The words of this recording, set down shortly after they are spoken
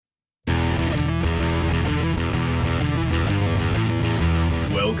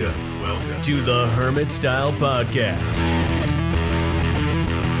Welcome to the Hermit Style Podcast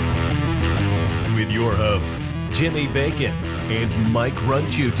with your hosts, Jimmy Bacon and Mike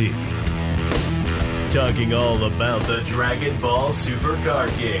Runchuti. Talking all about the Dragon Ball Super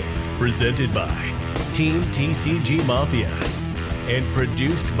Card Game, presented by Team TCG Mafia and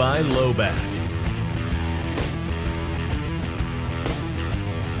produced by Lobat.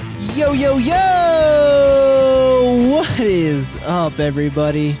 Yo, yo, yo! What is up,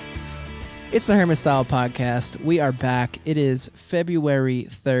 everybody? It's the Hermit Style Podcast. We are back. It is February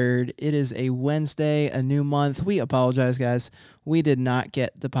 3rd. It is a Wednesday, a new month. We apologize, guys. We did not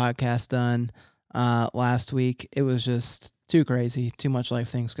get the podcast done last week. It was just too crazy, too much life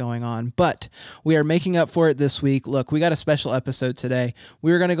things going on. But we are making up for it this week. Look, we got a special episode today.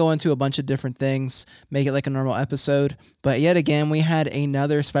 We were going to go into a bunch of different things, make it like a normal episode. But yet again, we had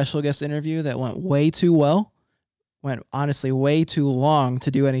another special guest interview that went way too well. Went honestly way too long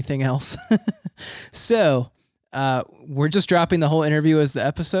to do anything else. So we're just dropping the whole interview as the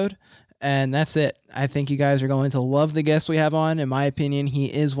episode. And that's it. I think you guys are going to love the guest we have on. In my opinion, he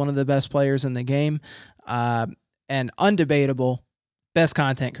is one of the best players in the game. And undebatable best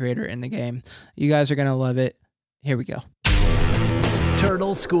content creator in the game. You guys are going to love it. Here we go.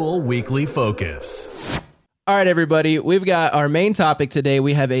 Turtle School Weekly Focus. All right, everybody. We've got our main topic today.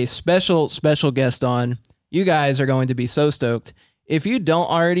 We have a special guest on. You guys are going to be so stoked. If you don't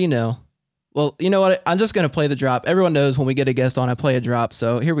already know, well, you know what? I'm just going to play the drop. Everyone knows when we get a guest on, I play a drop.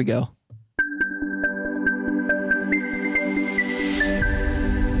 So here we go.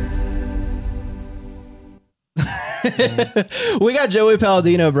 We got Joey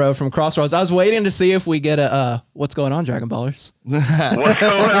Palladino, bro, from Crossroads. I was waiting to see if we get a what's going on, Dragon Ballers. What's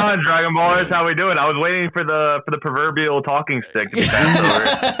going on, Dragon Ballers? How we doing? I was waiting for the proverbial talking stick to be passed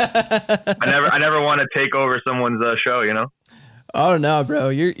over. I never want to take over someone's show, you know. Oh no, bro,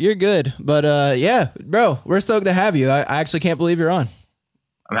 you're good. But yeah, bro, we're stoked to have you. I actually can't believe you're on.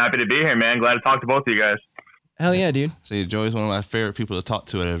 I'm happy to be here, man. Glad to talk to both of you guys. Hell yeah, dude. See, Joey's one of my favorite people to talk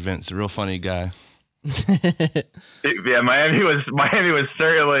to at events. A real funny guy. Yeah, Miami was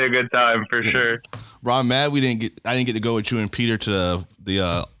certainly a good time for sure. Bro, I'm mad I didn't get to go with you and Peter to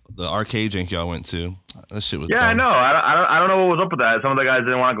the arcade jank y'all went to. That shit was dumb. I know. I don't know what was up with that. Some of the guys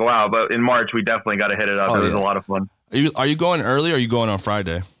didn't want to go out, but in March we definitely got to hit it up. It was a lot of fun. Are you going early or are you going on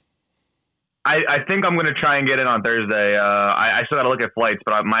Friday? I think I'm going to try and get in on Thursday. I still got to look at flights,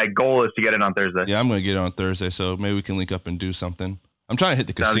 but my goal is to get in on Thursday. Yeah, I'm going to get in on Thursday, so maybe we can link up and do something. I'm trying to hit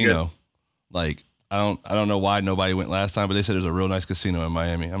the casino. Like, I don't know why nobody went last time, but they said there's a real nice casino in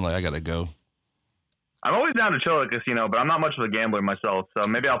Miami. I'm like, I gotta go. I'm always down to chill at a casino, but I'm not much of a gambler myself, so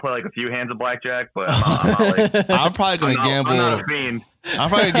maybe I'll play like a few hands of blackjack. But I'm not like, I'm probably gonna gamble. I'm not a fiend. I'm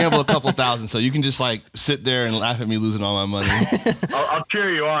probably gonna gamble a couple thousand, so you can just like sit there and laugh at me losing all my money. I'll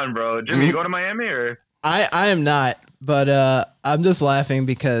cheer you on, bro. Jimmy, you go to Miami or? I am not, but I'm just laughing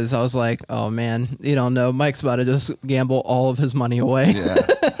because I was like, oh man, you don't know, Mike's about to just gamble all of his money away. Yeah.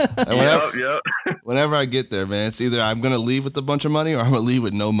 Whenever I get there, man, it's either I'm going to leave with a bunch of money or I'm going to leave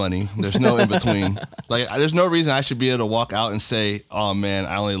with no money. There's no in between. Like, there's no reason I should be able to walk out and say, oh, man,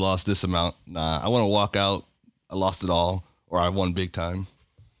 I only lost this amount. Nah, I want to walk out, I lost it all, or I won big time.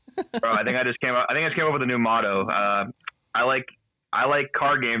 Bro, I think I just came up with a new motto. I like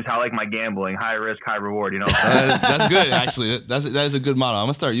card games. I like my gambling. High risk, high reward, you know? That's good, actually. That is a good motto. I'm going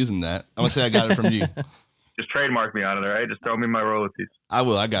to start using that. I'm going to say I got it from you. Just trademark me on it, all right? Just throw me my royalties. I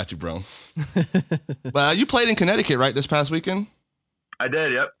will. I got you, bro. But you played in Connecticut, right, this past weekend? I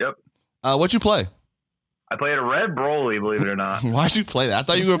did, yep. What'd you play? I played a Red Broly, believe it or not. Why'd you play that? I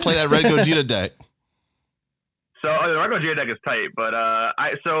thought you were going to play that Red Gogeta deck. So the Red Gogeta deck is tight, but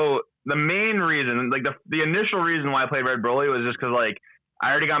so the main reason, like the initial reason why I played Red Broly was just because like I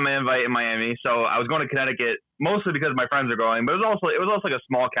already got my invite in Miami, so I was going to Connecticut mostly because my friends are going, but it was also like a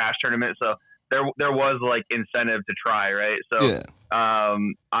small cash tournament, so there was like incentive to try, right? So yeah.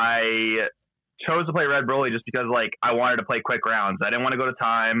 I chose to play Red Broly just because like I wanted to play quick rounds. I didn't want to go to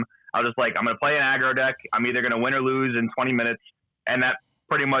time. I was just like, I'm going to play an aggro deck. I'm either going to win or lose in 20 minutes. And that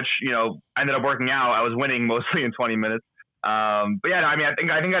pretty much, ended up working out. I was winning mostly in 20 minutes. But yeah, I mean, I think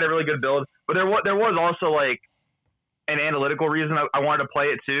I had a really good build, but there was also like an analytical reason I wanted to play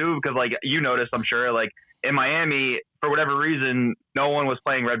it too, because like you noticed, I'm sure, like in Miami, for whatever reason, no one was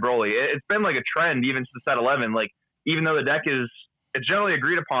playing Red Broly. It's been like a trend even since set 11. Like, even though it's generally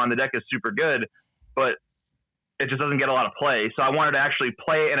agreed upon, the deck is super good, but it just doesn't get a lot of play. So I wanted to actually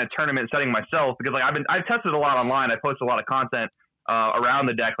play in a tournament setting myself, because like I've tested a lot online. I posted a lot of content around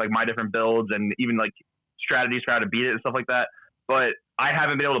the deck, like my different builds and even like strategies for how to beat it and stuff like that. But I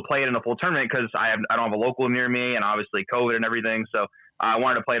haven't been able to play it in a full tournament because I don't have a local near me, and obviously COVID and everything. So I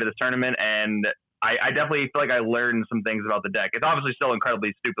wanted to play to this tournament, and I definitely feel like I learned some things about the deck. It's obviously still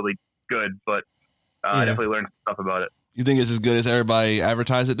incredibly stupidly good, but I definitely learned some stuff about it. You think it's as good as everybody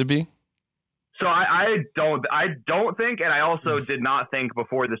advertised it to be? So I don't think, and I also did not think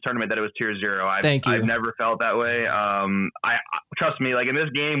before this tournament that it was tier 0. I've never felt that way. I trust me, like in this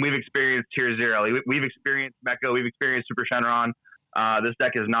game, we've experienced tier 0. We've experienced Mecha, we've experienced Super Shenron. This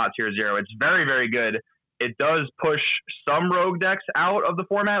deck is not tier 0. It's very, very good. It does push some rogue decks out of the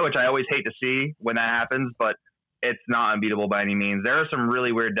format, which I always hate to see when that happens, but it's not unbeatable by any means. There are some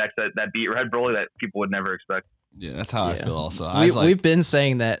really weird decks that beat Red Broly that people would never expect. Yeah, that's how I feel also. We've been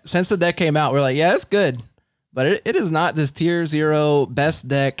saying that since the deck came out. We're like, yeah, it's good, but it is not this tier 0 best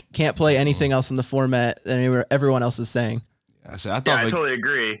deck. Can't play anything else in the format than everyone else is saying. Yeah, I totally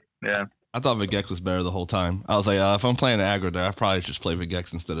agree. Yeah. I thought Vegex was better the whole time. I was like, if I'm playing an aggro deck, I probably just play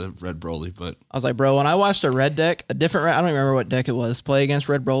Vegex instead of Red Broly. But I was like, bro, when I watched a red deck, I don't remember what deck it was, play against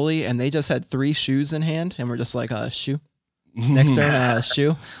Red Broly, and they just had 3 shoes in hand, and we're just like, shoe. Next turn,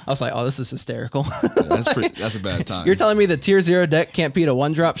 shoe. I was like, oh, this is hysterical. Yeah, that's a bad time. You're telling me the tier 0 deck can't beat a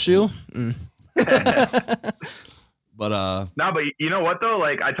 1-drop shoe? But no, but you know what though?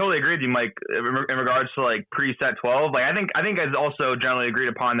 Like I totally agree with you, Mike, in regards to like preset 12. Like I think it's also generally agreed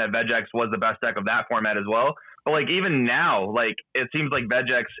upon that Vegex was the best deck of that format as well. But like even now, like it seems like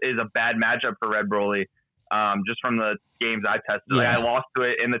Vegex is a bad matchup for Red Broly. Just from the games I tested. Like I lost to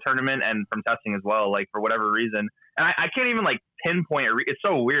it in the tournament and from testing as well, like for whatever reason. And I can't even like pinpoint it's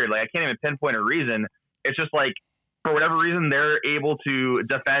so weird. Like I can't even pinpoint a reason. It's just like for whatever reason they're able to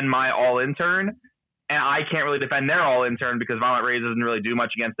defend my all-in turn, and I can't really defend their all-in turn because Violent Rage doesn't really do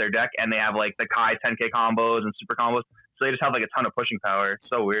much against their deck, and they have like the Kai 10k combos and super combos, so they just have like a ton of pushing power. It's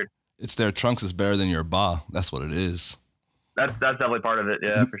so weird. It's their Trunks is better than your Ba. That's what it is. That's definitely part of it.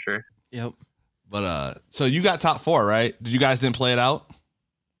 Yeah, for sure. Yep. But so you got top 4, right? Did you guys didn't play it out?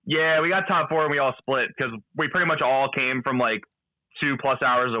 Yeah, we got top 4 and we all split because we pretty much all came from like 2+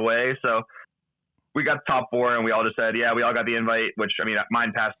 hours away. So we got top 4 and we all just said, yeah, we all got the invite, which I mean,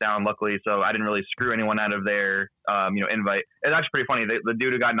 mine passed down luckily. So I didn't really screw anyone out of their, invite. It's actually pretty funny. The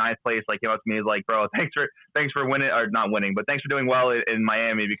dude who got 9th place, like, came up to me, he's like, bro, thanks for winning, or not winning, but thanks for doing well in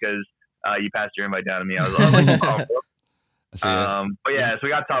Miami because you passed your invite down to me. I was like, oh, but yeah, so we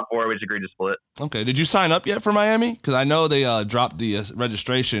got top 4. We just agreed to split. Okay. Did you sign up yet for Miami? Because I know they dropped the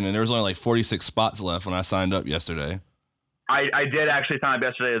registration and there was only like 46 spots left when I signed up yesterday. I did actually sign up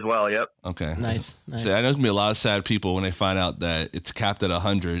yesterday as well. Yep. Okay. Nice. So I know there's gonna be a lot of sad people when they find out that it's capped at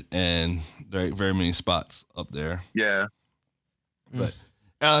 100 and there ain't very many spots up there. Yeah. But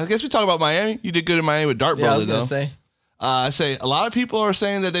I guess we talk about Miami. You did good in Miami with Dart Broly, I was though. gonna say. I say a lot of people are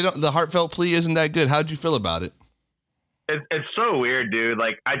saying that the heartfelt plea isn't that good. How'd you feel about it? It's so weird, dude.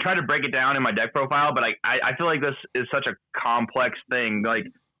 Like I try to break it down in my deck profile, but I feel like this is such a complex thing. Like,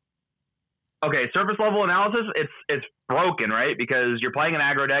 okay, surface level analysis, it's broken, right? Because you're playing an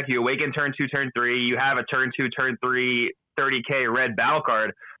aggro deck, you awaken turn 2, turn 3, you have a turn 2, turn 3, 30k red battle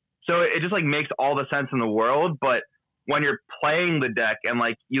card. So it just like makes all the sense in the world. But when you're playing the deck and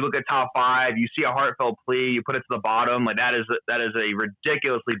like you look at top 5, you see a heartfelt plea, you put it to the bottom, like that is a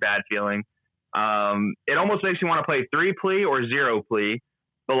ridiculously bad feeling. It almost makes you want to play 3 plea or 0 plea,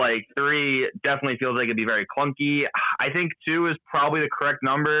 but like 3 definitely feels like it'd be very clunky. I think 2 is probably the correct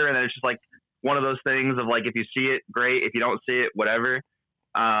number, and then it's just like one of those things of like if you see it, great. If you don't see it, whatever.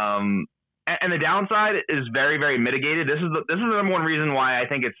 And the downside is very, very mitigated. This is the number one reason why I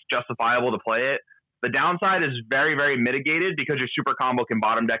think it's justifiable to play it. The downside is very, very mitigated because your super combo can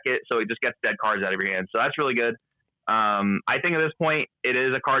bottom deck it, so it just gets dead cards out of your hand. So that's really good. I think at this point it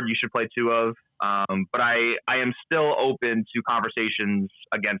is a card you should play 2 of, but I am still open to conversations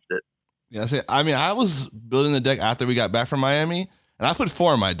against it. Yeah, I was building the deck after we got back from Miami, and I put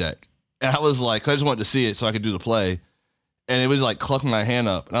 4 in my deck, and I was like, 'cause I just wanted to see it so I could do the play, and it was like clucking my hand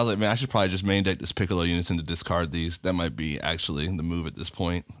up, and I was like, man, I should probably just main deck this Piccolo Unison to discard these. That might be actually the move at this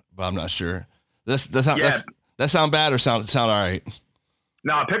point, but I'm not sure. That sound bad or sound all right?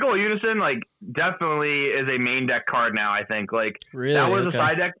 No, Piccolo Unison like definitely is a main deck card now. I think like really? That was a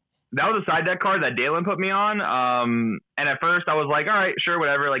side deck. That was a side deck card that Dalen put me on. And at first I was like, all right, sure,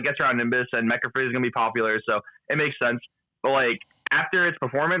 whatever. Like gets around Nimbus and Mecha Freeze is gonna be popular, so it makes sense. But like after its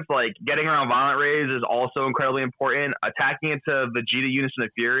performance, like getting around Violent Rays is also incredibly important. Attacking into Vegeta Unison of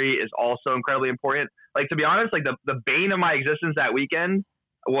Fury is also incredibly important. Like to be honest, like the bane of my existence that weekend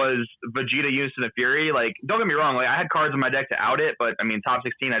was Vegeta Unison of Fury. Like, don't get me wrong, like I had cards in my deck to out it, but I mean top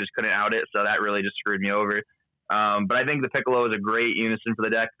 16 I just couldn't out it, so that really just screwed me over. But I think the Piccolo is a great unison for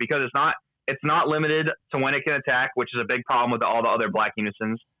the deck because it's not limited to when it can attack, which is a big problem with all the other black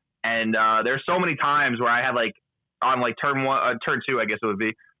unisons. And there's so many times where I had like on like turn two, I guess it would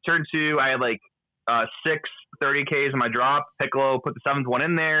be turn two. I had like 6 30Ks in my drop. Piccolo put the 7th one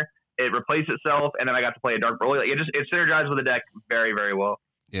in there. It replaced itself, and then I got to play a Dark Broly. Like, it synergized with the deck very, very well.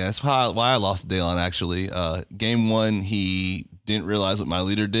 Yeah, that's why I lost to Daylon, actually. Game 1, he didn't realize what my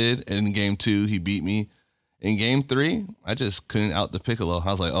leader did, and in Game 2, he beat me. In Game 3, I just couldn't out the Piccolo.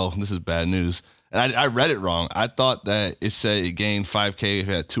 I was like, oh, this is bad news. And I read it wrong. I thought that it said it gained 5K if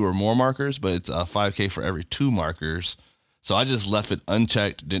it had 2 or more markers, but it's 5K for every 2 markers. So I just left it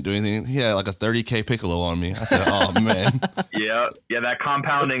unchecked, didn't do anything. He had like a 30K Piccolo on me. I said, oh, man. Yeah, that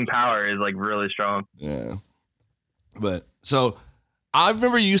compounding power is like really strong. Yeah. But so I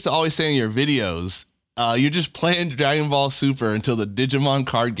remember you used to always say in your videos, you're just playing Dragon Ball Super until the Digimon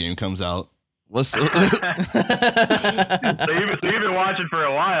card game comes out. What's So you've been watching for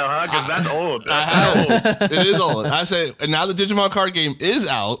a while, huh? Because that's old. That's old. It is old. I say, and now the Digimon card game is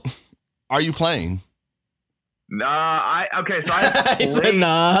out. Are you playing? Nah, so I He said,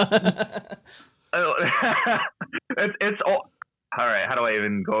 nah. it's all right. How do I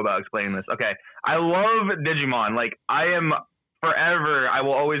even go about explaining this? Okay, I love Digimon. Like, I am forever. I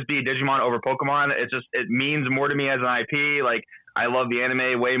will always be Digimon over Pokemon. It means more to me as an IP. Like, I love the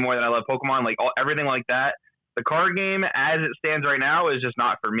anime way more than I love Pokemon. Like, everything like that. The card game, as it stands right now, is just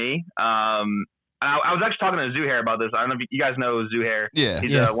not for me. I was actually talking to Zuhair about this. I don't know if you guys know Zuhair. Yeah.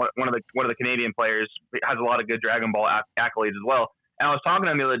 He's one of the Canadian players. He has a lot of good Dragon Ball accolades as well. And I was talking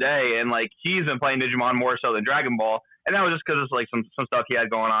to him the other day, and like, he's been playing Digimon more so than Dragon Ball. And that was just because it's like some stuff he had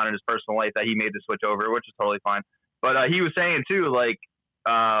going on in his personal life that he made the switch over, which is totally fine. But he was saying too, like,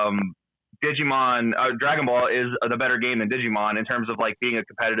 Digimon, Dragon Ball is the better game than Digimon in terms of like being a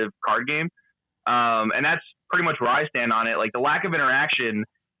competitive card game. And that's pretty much where I stand on it. Like, the lack of interaction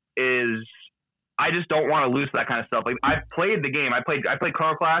is, I just don't want to lose that kind of stuff. Like, I've played the game. I played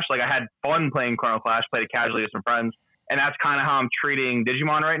Chrono Clash. Like, I had fun playing Chrono Clash, played it casually with some friends. And that's kind of how I'm treating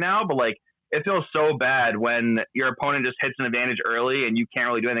Digimon right now. But like, it feels so bad when your opponent just hits an advantage early and you can't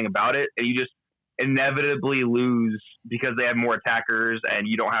really do anything about it. And you just inevitably lose because they have more attackers and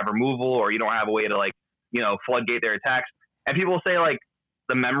you don't have removal, or you don't have a way to, like, floodgate their attacks. And people say like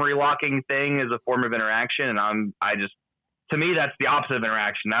the memory locking thing is a form of interaction. And to me, that's the opposite of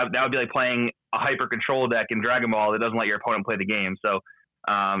interaction. That would be like playing a hyper control deck in Dragon Ball that doesn't let your opponent play the game. So,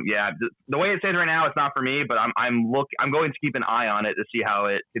 the way it stands right now, it's not for me. But I'm going to keep an eye on it to see how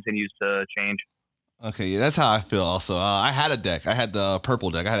it continues to change. Okay, yeah, that's how I feel. Also, I had a deck. I had the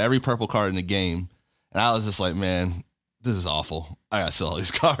purple deck. I had every purple card in the game, and I was just like, man, this is awful. I gotta sell all these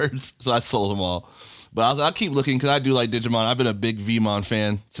cards, so I sold them all. But I'll keep looking because I do like Digimon. I've been a big Vmon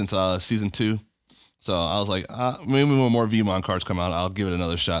fan since season 2. So I was like, maybe when more Vmon cards come out, I'll give it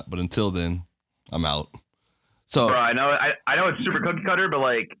another shot. But until then, I'm out. So, bro, I know it's super cookie cutter, but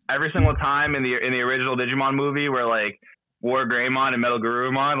like, every single time in the original Digimon movie where like War Greymon and Metal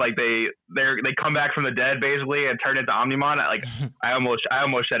Garurumon, like they come back from the dead basically and turn into Omnimon. I almost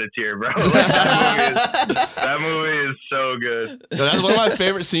shed a tear, bro. Like, that movie is so good. So that's one of my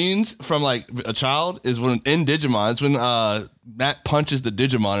favorite scenes from like a child is when in Digimon. It's when Matt punches the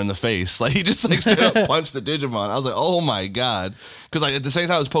Digimon in the face. Like, he just like straight up punched the Digimon. I was like, oh my god, because like at the same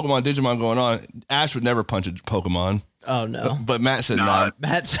time as Pokemon Digimon going on, Ash would never punch a Pokemon. Oh no! But Matt said no.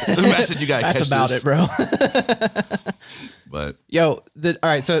 Matt said you gotta that's catch about this. it, bro. But all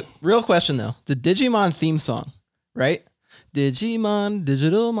right. So, real question though: the Digimon theme song, right? Digimon,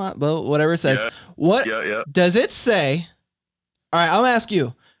 Digital Mon, well, whatever it says. Yeah. What does it say? All right, I'm gonna ask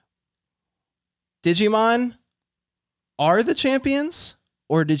you: Digimon are the champions,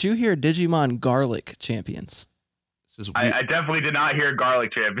 or did you hear Digimon Garlic champions? I definitely did not hear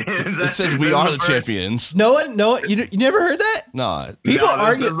Garlic champions. It says we are the champions. No one, you never heard that? No. People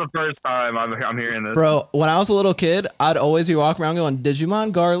argue. This is the first time I'm hearing this. Bro, when I was a little kid, I'd always be walking around going,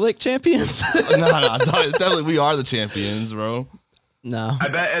 Digimon Garlic champions. No, definitely we are the champions, bro. No. I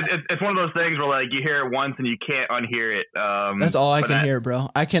bet it's one of those things where like you hear it once and you can't unhear it. That's all I can hear, bro.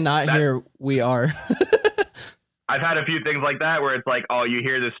 I cannot hear we are. I've had a few things like that where it's like, oh, you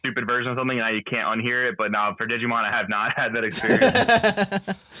hear this stupid version of something and now you can't unhear it. But now for Digimon, I have not had that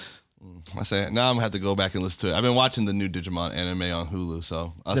experience. I say now I'm gonna have to go back and listen to it. I've been watching the new Digimon anime on Hulu,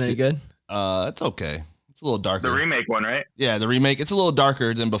 so Is it any good? It's okay. It's a little darker. The remake one, right? Yeah, the remake. It's a little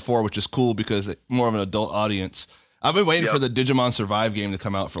darker than before, which is cool because it's more of an adult audience. I've been waiting for the Digimon Survive game to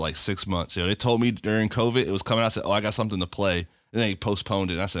come out for like 6 months. They told me during COVID it was coming out. I said, oh, I got something to play. And then they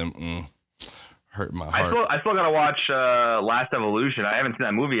postponed it. And I said, hurt my heart. I still got to watch Last Evolution. I haven't seen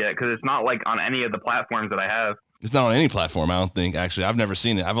that movie yet because it's not like on any of the platforms that I have. It's not on any platform, I don't think. Actually, I've never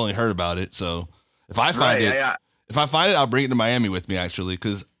seen it. I've only heard about it. So if I find it, if I find it, I'll bring it to Miami with me. Actually,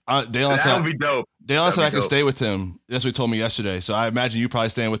 because Dalen That said, would be dope. Dalen said I That'd be could dope. stay with him. That's what he told me yesterday. So I imagine you probably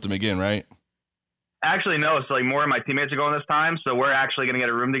staying with him again, right? Actually, no. So like more of my teammates are going this time, so we're actually gonna get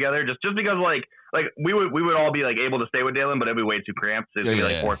a room together. Just because like we would all be like able to stay with Dalen, but it'd be way too cramped. So it's gonna be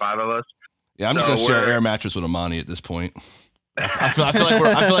like 4 or 5 of us. Yeah, I'm just So gonna share an we're- air mattress with Amani at this point. I feel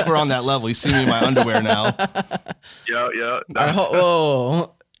like we're on that level. You see me in my underwear now. Yeah.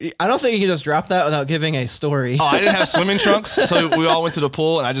 Whoa. I don't think you can just drop that without giving a story. Oh, I didn't have swimming trunks, so we all went to the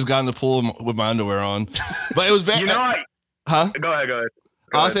pool, and I just got in the pool with my underwear on. But it was very, You know what? huh? Go ahead.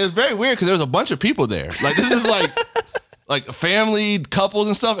 I said it's very weird because there was a bunch of people there. Like this is like family, couples,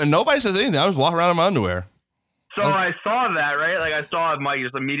 and stuff, and nobody says anything. I was walking around in my underwear. So I saw that, right? Like I saw Mike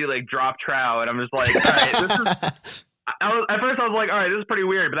just immediately like drop trow, and I'm just like, all right, this is. At first I was like, all right, this is pretty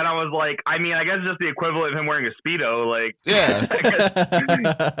weird, but then I was like, I mean, I guess it's just the equivalent of him wearing a Speedo. Like, Yeah, I guess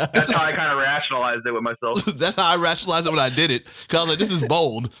that's how I kind of rationalized it with myself. that's how I rationalized it when I did it. Because I was like, this is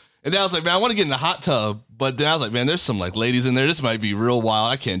bold. And then I was like, man, I want to get in the hot tub. But then I was like, man, there's some like ladies in there. This might be real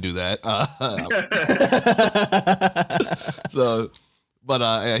wild. I can't do that.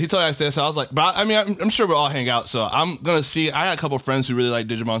 Yeah, he told me I stay. So I was like, but I mean, I'm sure we'll all hang out. So I'm going to see. I got a couple of friends who really like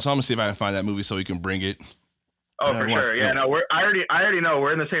Digimon. So I'm going to see if I can find that movie so we can bring it. Oh, for sure. Yeah, no, I already know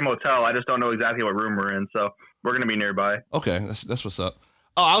we're in the same hotel. I just don't know exactly what room we're in. So we're going to be nearby. Okay, that's what's up.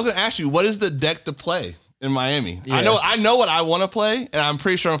 Oh, I was going to ask you, what is the deck to play in Miami? Yeah. I know what I want to play, and I'm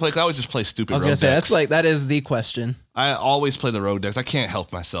pretty sure I'm going to play because I always just play stupid I was road going to say, decks. that is the question. I always play the road decks. I can't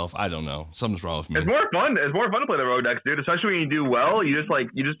help myself. I don't know. Something's wrong with me. It's more fun. It's more fun to play the road decks, dude. Especially when you do well. It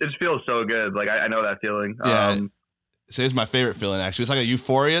just feels so good. Like I know that feeling. Yeah. So it's my favorite feeling, actually. It's like a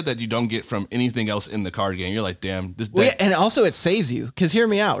euphoria that you don't get from anything else in the card game. You're like, damn, this deck. Well, yeah, and also it saves you. Because hear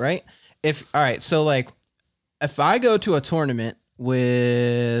me out, right? So like, if I go to a tournament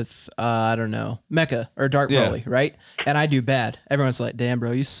with, I don't know, Mecha or Dark Broly, right? And I do bad. Everyone's like, damn,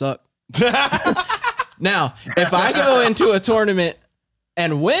 bro, you suck. Now, if I go into a tournament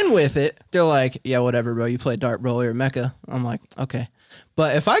and win with it, they're like, yeah, whatever, bro. You play Dark Broly or Mecha. I'm like, okay.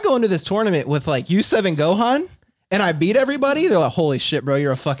 But if I go into this tournament with like U7 Gohan and I beat everybody, they're like, holy shit, bro,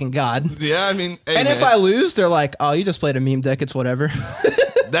 you're a fucking god. Yeah, I mean, hey, And man, if I lose, they're like, oh, you just played a meme deck. It's whatever.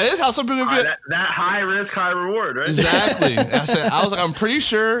 that is how some people feel. that high risk, high reward, right? Exactly. I was like, I'm pretty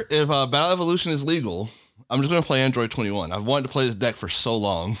sure if Battle Evolution is legal, I'm just gonna play Android 21. I've wanted to play this deck for so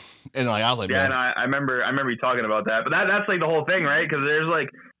long, and like I was like, Yeah, man, and I remember you talking about that. But that's like the whole thing, right? Because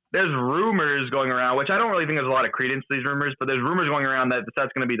there's rumors going around, which I don't really think there's a lot of credence to these rumors, but there's rumors going around that the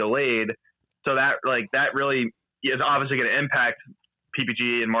set's going to be delayed. So that really is obviously going to impact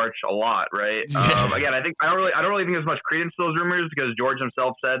PPG in March a lot, right? Again, I don't really think there's much credence to those rumors because George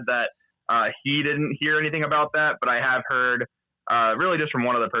himself said that he didn't hear anything about that, but I have heard really just from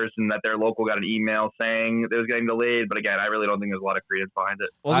one other person that their local got an email saying it was getting delayed. But again, I really don't think there's a lot of credence behind it.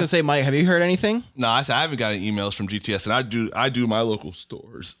 I was going to say, Mike, have you heard anything? no, I haven't gotten emails from GTS, and I do my local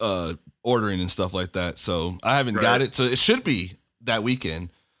stores ordering and stuff like that. So I haven't got it. So it should be that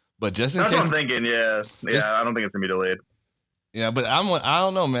weekend, but just in That's case. what I'm thinking. Yeah. I don't think it's gonna be delayed. Yeah, but I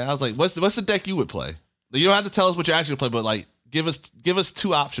don't know, man. I was like, what's the deck you would play? You don't have to tell us what you actually play, but like give us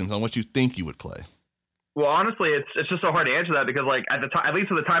two options on what you think you would play. Well, honestly, it's just so hard to answer that because like at the time, at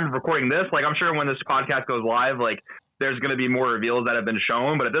least at the time of recording this, like I'm sure when this podcast goes live, like there's going to be more reveals that have been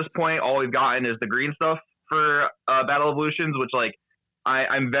shown. But at this point, all we've gotten is the green stuff for Battle Evolutions, which like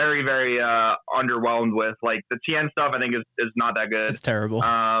I'm very, very underwhelmed with. Like the TN stuff, I think is not that good. It's terrible.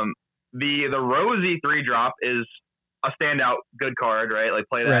 The Rosie 3-drop is a standout good card, right? Like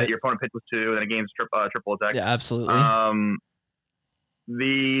play that, Right. your opponent pitches 2, and then it gains triple attack. Yeah, absolutely.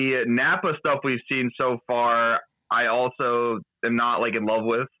 The Nappa stuff we've seen so far, I also am not like in love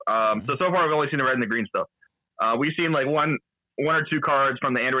with. So far I've only seen the red and the green stuff. We've seen like one or two cards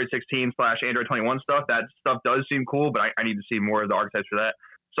from the Android 16 / Android 21 stuff. That stuff does seem cool, but I need to see more of the archetypes for that.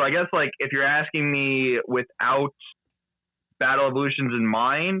 So I guess like if you're asking me without Battle Evolutions in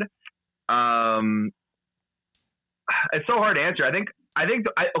mind, it's so hard to answer. I think I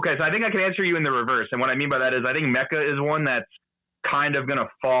can answer you in the reverse. And what I mean by that is I think Mecha is one that's kind of going to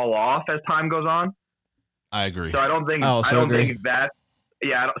fall off as time goes on. I agree. So I don't think think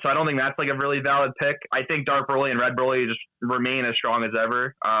that's like a really valid pick. I think Dark Broly and Red Broly just remain as strong as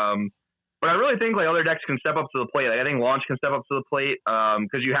ever. But I really think like other decks can step up to the plate. Like I think Launch can step up to the plate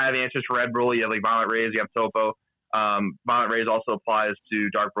because you have answers for Red Broly. You have like Violent Rays. You have Topo. Violent Rays also applies to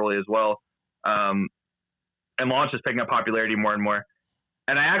Dark Broly as well. And Launch is picking up popularity more and more.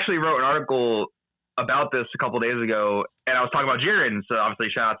 And I actually wrote an article about this a couple days ago, and I was talking about Jiren. So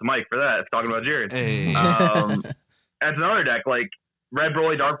obviously, shout out to Mike for that. Talking about Jiren. Hey. That's another deck like Red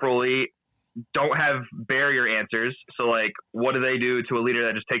Broly, Dark Broly. don't have barrier answers. So like, what do they do to a leader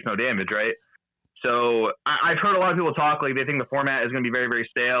that just takes no damage, right? So I've heard a lot of people talk like they think the format is going to be very, very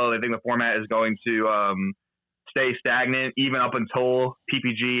stale. They think the format is going to stay stagnant even up until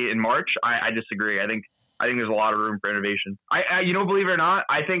PPG in March. I disagree. I think there's a lot of room for innovation. Believe it or not,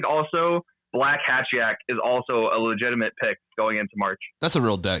 I think also Black Hatchiyak is also a legitimate pick going into March. That's a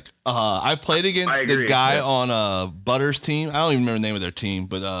real deck. I played against the guy on Butter's team. I don't even remember the name of their team,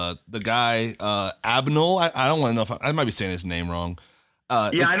 but the guy Abnul. I don't want to know if I might be saying his name wrong.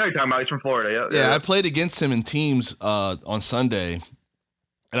 I know you're talking about. He's from Florida. Yeah, I played against him in teams on Sunday,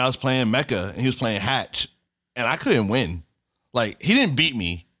 and I was playing Mecca, and he was playing Hatch, and I couldn't win. Like, he didn't beat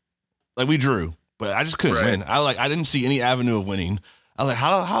me. Like, we drew, but I just couldn't win. I didn't see any avenue of winning. I was like, how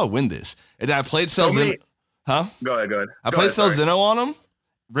do I win this? And then I played Selzeno. Huh? Go ahead. I played Selzeno on him,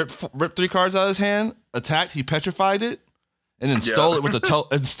 ripped 3 cards out of his hand, attacked, he petrified it, and then stole it with the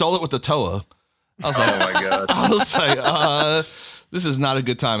Toa. I was like, oh my god! I was like, this is not a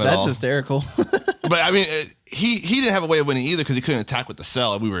good time at all. That's hysterical. But I mean, he didn't have a way of winning either because he couldn't attack with the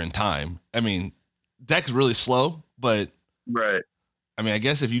cell. We were in time. I mean, deck's really slow, but right. I mean, I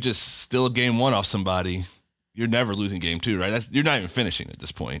guess if you just steal game 1 off somebody, you're never losing game 2, right? You're not even finishing at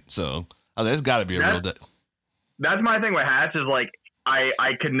this point. So there's got to be a real deck. That's my thing with Hatch is like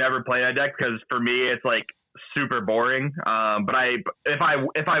I could never play that deck because for me it's like super boring. But if I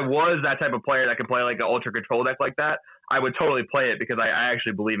was that type of player that could play like an ultra control deck like that, I would totally play it because I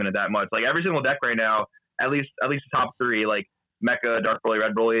actually believe in it that much. Like every single deck right now, at least the top 3, like Mecha, Dark Broly,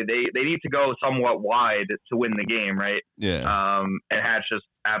 Red Broly, they need to go somewhat wide to win the game, right? Yeah. And Hatch just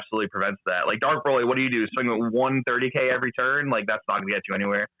absolutely prevents that. Like Dark Broly, what do you do? Swing at 130k every turn? Like that's not gonna get you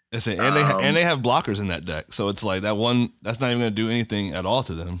anywhere. And they have blockers in that deck, so it's like that's not even gonna do anything at all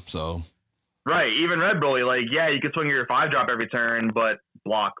to them. So. Right, even Red Broly, like, yeah, you can swing your 5-drop every turn, but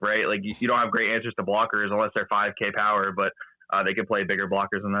block, right? Like, you don't have great answers to blockers unless they're 5k power, but they can play bigger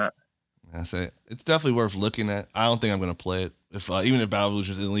blockers than that. I say it's definitely worth looking at. I don't think I'm going to play it, even if Battle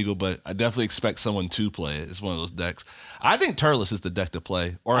Evolution is illegal, but I definitely expect someone to play it. It's one of those decks. I think Turles is the deck to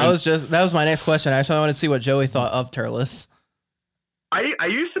play. That was my next question. I just wanted to see what Joey thought of Turles. I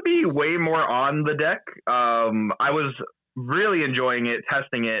used to be way more on the deck. I was really enjoying it,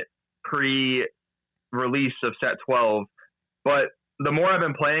 testing it pre-release of set 12, but the more I've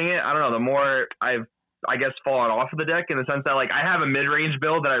been playing it, I don't know, the more I've, I guess, fallen off of the deck in the sense that like I have a mid-range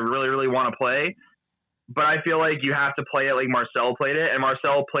build that I really, really want to play, but I feel like you have to play it like Marcel played it, and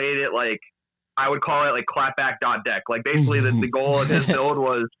Marcel played it like, I would call it like clapback.deck. Like basically the goal of his build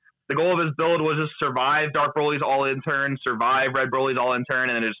was just survive Dark Broly's all-in turn, survive Red Broly's all-in turn,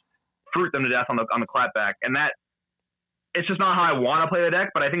 and then just fruit them to death on the clapback. And that, it's just not how I want to play the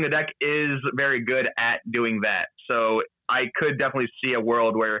deck, but I think the deck is very good at doing that. So I could definitely see a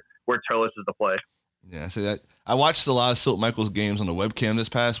world where Turles is the play. Yeah, I say that. I watched a lot of Silk Michaels games on the webcam this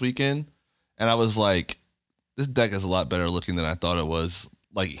past weekend, and I was like, this deck is a lot better looking than I thought it was.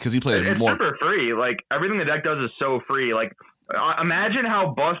 Like, because he played it's more. Super free. Like everything the deck does is so free. Like imagine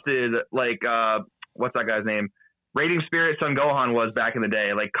how busted like what's that guy's name? Raiding Spirit Son Gohan was back in the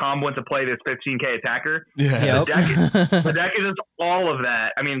day. Like combo into play this 15k attacker. Yeah. Yep. The deck is just all of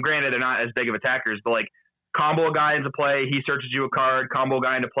that. I mean, granted they're not as big of attackers, but like combo a guy into play, he searches you a card. Combo a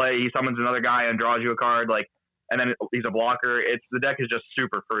guy into play, he summons another guy and draws you a card. Like, and then he's a blocker. The deck is just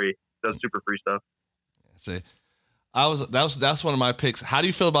super free. Does super free stuff. See, that's one of my picks. How do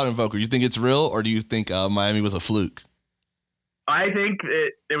you feel about Invoker? You think it's real, or do you think Miami was a fluke? I think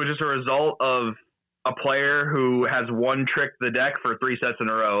it was just a result of a player who has one trick the deck for 3 sets in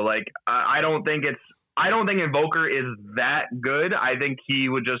a row. Like I don't think Invoker is that good. I think he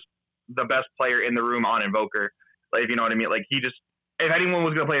was just the best player in the room on Invoker. Like, if you know what I mean? Like if anyone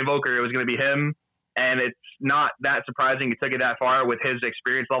was going to play Invoker, it was going to be him. And it's not that surprising he took it that far with his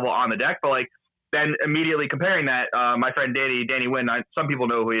experience level on the deck. But like then immediately comparing that, my friend Danny Wynn, some people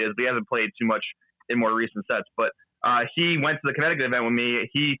know who he is, but he hasn't played too much in more recent sets. But he went to the Connecticut event with me.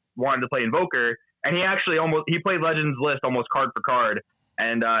 He wanted to play Invoker. And he played Legends List almost card for card,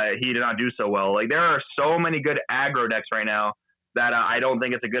 and he did not do so well. Like there are so many good aggro decks right now that I don't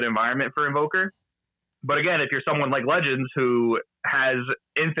think it's a good environment for Invoker. But again, if you're someone like Legends who has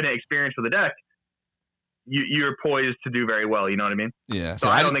infinite experience with the deck, you're poised to do very well. You know what I mean? Yeah. So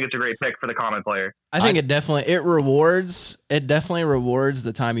I don't think it's a great pick for the common player. I think it definitely rewards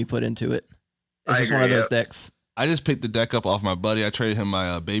the time you put into it. It's just one of those decks. I just picked the deck up off my buddy. I traded him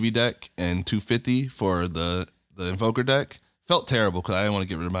my baby deck and 250 for the Invoker deck. Felt terrible because I didn't want to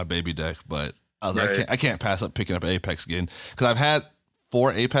get rid of my baby deck, but I was like, I can't pass up picking up Apex again because I've had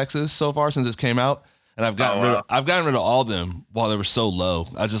 4 Apexes so far since this came out, And I've gotten rid of all of them while they were so low.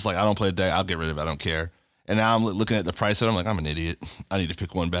 I was just like, I don't play a deck. I'll get rid of it. I don't care. And now I'm looking at the price of it. I'm like, I'm an idiot. I need to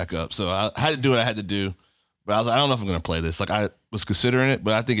pick one back up. So I had to do what I had to do. But I was like, I don't know if I'm going to play this. Like, I was considering it,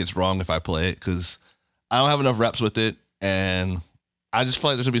 but I think it's wrong if I play it because I don't have enough reps with it. And I just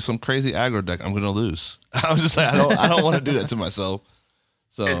feel like there's going to be some crazy aggro deck I'm going to lose. I was just like, I don't want to do that to myself.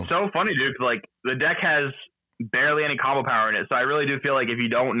 So it's so funny, dude. 'Cause, like, the deck has barely any combo power in it. So I really do feel like if you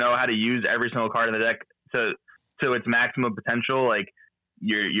don't know how to use every single card in the deck to its maximum potential, like,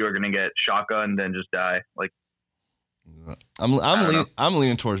 you're going to get shotgunned and just die. Like, I'm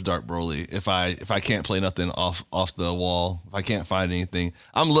leaning towards Dark Broly if I can't play nothing off the wall, if I can't find anything.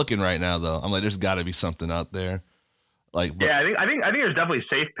 I'm looking right now though. I'm like, there's got to be something out there. Like, yeah, I think there's definitely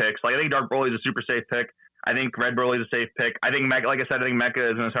safe picks. Like, I think Dark Broly is a super safe pick. I think Red Broly is a safe pick. I think like I said, I think Mecha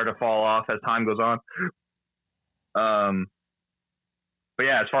is going to start to fall off as time goes on. But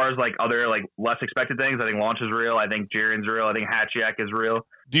yeah, as far as like other like less expected things, I think Launch is real. I think Jiren's real. I think Hatchiyak is real.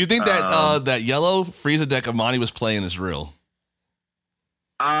 Do you think that that yellow Frieza deck Amani was playing is real?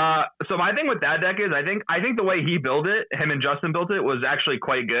 So my thing with that deck is I think the way he built it, him and Justin built it, was actually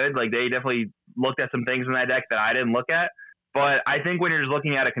quite good. Like, they definitely looked at some things in that deck that I didn't look at. But I think when you're just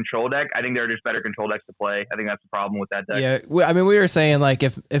looking at a control deck, I think there are just better control decks to play. I think that's the problem with that deck. Yeah, I mean, we were saying like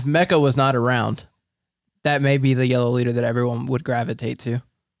if Mecha was not around, that may be the yellow leader that everyone would gravitate to.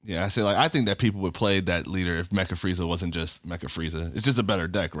 Yeah, I say like I think that people would play that leader if Mecha Frieza wasn't just Mecha Frieza. It's just a better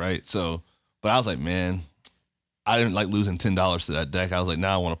deck, right? So, but I was like, man, I didn't like losing $10 to that deck. I was like,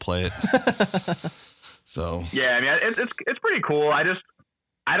 now I want to play it. So yeah, I mean, it's pretty cool.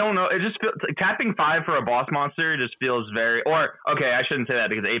 I don't know. It just feels like tapping 5 for a boss monster just feels very. Or okay, I shouldn't say that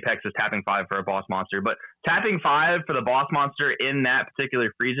because Apex is tapping 5 for a boss monster, but tapping 5 for the boss monster in that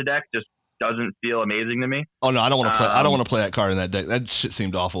particular Frieza deck just doesn't feel amazing to me. Oh no, I don't want to play. I don't want to play that card in that deck. That shit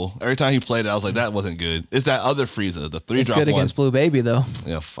seemed awful. Every time he played it, I was like, that wasn't good. It's that other Frieza, the 3-drop. It's good against Blue Baby though.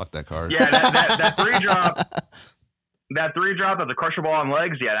 Yeah, fuck that card. Yeah, that 3-drop. That 3-drop of the Crusher Ball on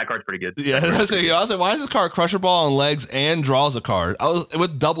legs, yeah, that card's pretty good. Yeah, I was like, why is this card Crusher Ball on legs and draws a card? I was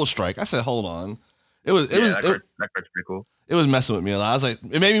with double strike. I said, hold on. That card's pretty cool. It was messing with me a lot. I was like,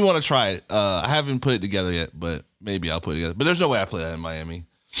 it made me want to try it. I haven't put it together yet, but maybe I'll put it together. But there's no way I play that in Miami.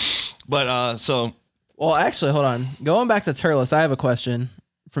 But so. Well, actually, hold on. Going back to Turles, I have a question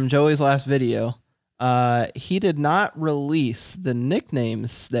from Joey's last video. He did not release the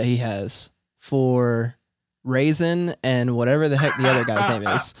nicknames that he has for Raisin and whatever the heck the other guy's name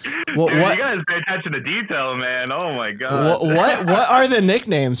is. Dude, you guys pay attention to detail, man. Oh my god. What are the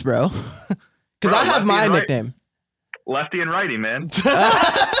nicknames, bro? Because I have my nickname. Lefty and righty, man.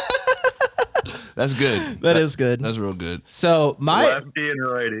 That's good. That is good. That's real good. So lefty and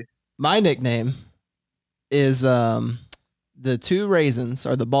righty. My nickname is the 2 Raisins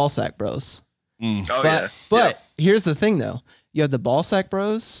are the Ballsack Bros. But here's the thing though. You have the Ballsack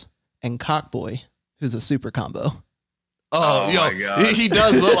Bros and Cockboy, who's a super combo. Oh my God. He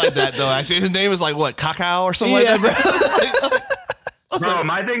does look like that though. Actually, his name is like what, Kakao or something like that. Bro,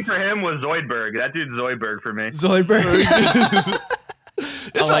 my thing for him was Zoidberg. That dude's Zoidberg for me. Zoidberg.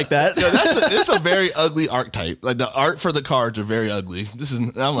 I like that. Yeah, it's a very ugly archetype. Like the art for the cards are very ugly.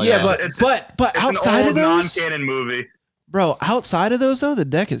 I'm like, yeah, but outside of those, non-canon movie. Bro, outside of those though, the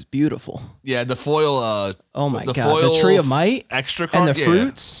deck is beautiful. Yeah, the foil. Oh my god, the Tree of Might extra card and the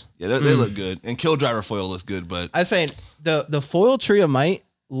fruits. Yeah, they look good. And Kill Driver foil looks good, but I say the foil Tree of Might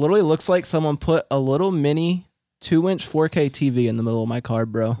literally looks like someone put a little mini 2-inch 4K TV in the middle of my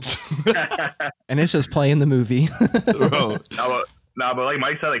card, bro. And it's just playing the movie. Bro. No, but like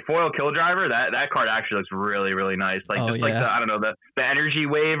Mike said, like foil Kill Driver, that card actually looks really, really nice. Like like the, I don't know, the energy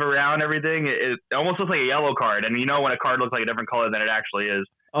wave around everything. It almost looks like a yellow card, and you know when a card looks like a different color than it actually is.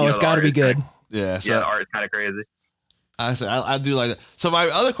 Oh, it's got to be good. Yeah, so, the art is kind of crazy. I do like that. So my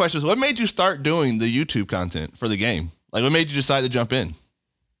other question is, what made you start doing the YouTube content for the game? Like, what made you decide to jump in?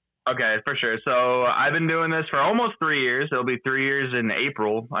 Okay, for sure. So I've been doing this for almost 3 years. It'll be 3 years in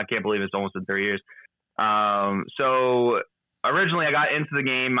April. I can't believe it's almost been 3 years. So originally I got into the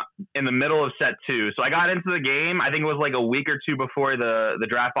game in the middle of set 2. So I got into the game, I think it was like a week or two before the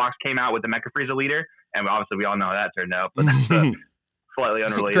draft box came out with the Mecha Frieza leader. And obviously we all know how that turned out, but that's slightly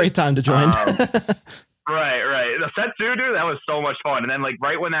unrelated. Great time to join. Right. The set 2, dude, that was so much fun. And then like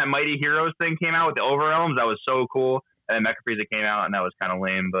right when that Mighty Heroes thing came out with the Overrealms, that was so cool. And then Mecha Frieza came out and that was kind of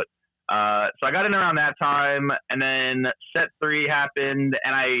lame, but so I got in around that time, and then set 3 happened,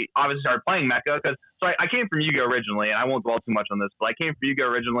 and I obviously started playing Mecha because I came from Yu-Gi-Oh originally, and I won't dwell too much on this, but I came from Yu-Gi-Oh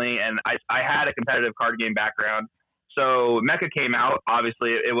originally, and I had a competitive card game background. So Mecha came out.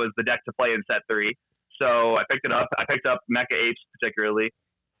 Obviously, it was the deck to play in set 3. So I picked it up. I picked up Mecha Apes particularly,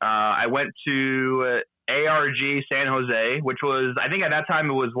 I went to ARG San Jose, which was, I think at that time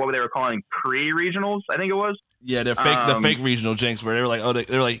it was what they were calling pre-regionals. I think it was. Yeah, the fake regional jinx where they were like,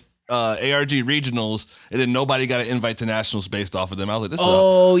 they're like ARG regionals, and then nobody got an invite to nationals based off of them. I was like,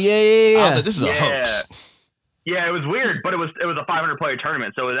 yeah. I was like, this is a hoax. Yeah, it was weird, but it was a 500 player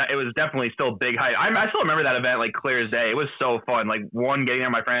tournament, so it was definitely still big hype. I still remember that event like clear as day. It was so fun. Like, one, getting there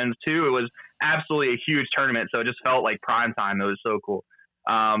with my friends. Two, it was absolutely a huge tournament, so it just felt like prime time. It was so cool.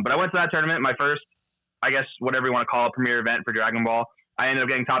 But I went to that tournament, my first, I guess, whatever you want to call it, premier event for Dragon Ball. I ended up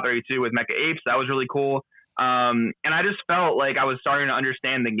getting top 32 with Mecha Apes. That was really cool. And I just felt like I was starting to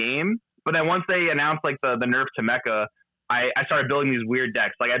understand the game. But then once they announced like the nerf to Mecha, I started building these weird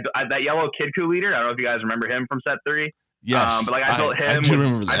decks. Like I that yellow Kidku leader. I don't know if you guys remember him from set 3. Yes. But like I built him. I do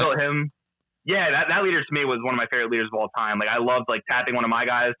remember that. I built him. Yeah, that leader to me was one of my favorite leaders of all time. Like I loved like tapping one of my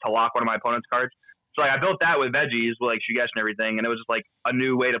guys to lock one of my opponent's cards. So like I built that with veggies, with like Shugesh and everything, and it was just like a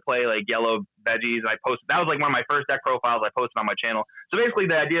new way to play like yellow veggies. I posted that was like one of my first deck profiles I posted on my channel. So basically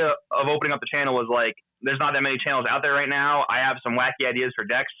the idea of opening up the channel was like, there's not that many channels out there right now. I have some wacky ideas for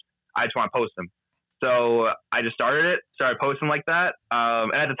decks. I just want to post them. So I just started posting like that.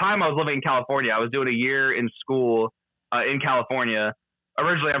 And at the time I was living in California. I was doing a year in school in California.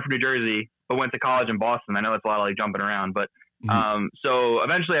 Originally I'm from New Jersey, but went to college in Boston. I know it's a lot of like jumping around, but so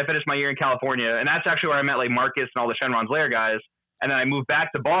eventually I finished my year in California, and that's actually where I met like Marcus and all the Shenron's Lair guys. And then I moved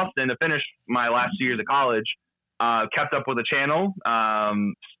back to Boston to finish my last 2 years of college. Kept up with the channel,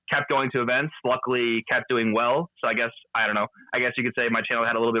 kept going to events, luckily kept doing well. So I guess you could say my channel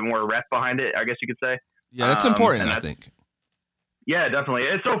had a little bit more rep behind it, I guess you could say. Yeah, that's important, I think. Yeah, definitely.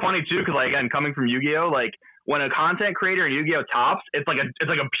 It's so funny too, because like, again, coming from Yu-Gi-Oh, like when a content creator in Yu-Gi-Oh tops, it's like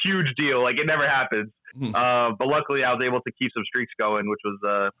a huge deal. Like it never happens. But luckily I was able to keep some streaks going, which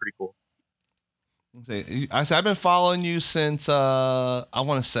was pretty cool. I've been following you since I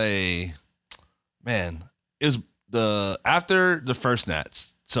want to say, man, it was after the first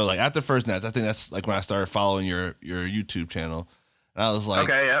Nats. So like after first Nats, I think that's like when I started following your YouTube channel. And I was like,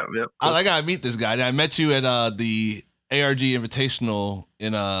 okay, yeah. Cool. I gotta meet this guy. And I met you at the ARG Invitational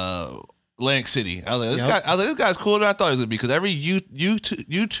in Atlantic City. I was like, this guy's cooler than I thought he was gonna be, because every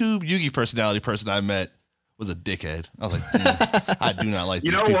YouTube Yu-Gi personality person I met was a dickhead. I was like, I do not like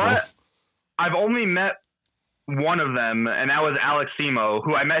these people. You know what? I've only met one of them, and that was Alex Simo,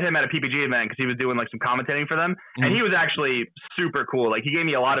 who I met him at a PPG event because he was doing like some commentating for them, and he was actually super cool. Like he gave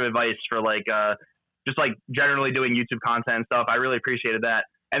me a lot of advice for like just like generally doing YouTube content and stuff. I really appreciated that.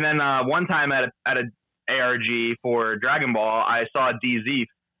 And then one time at a ARG for Dragon Ball, I saw DZ,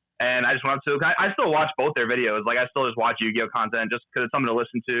 and I just went up to. I still watch both their videos. Like I still just watch Yu-Gi-Oh content just because it's something to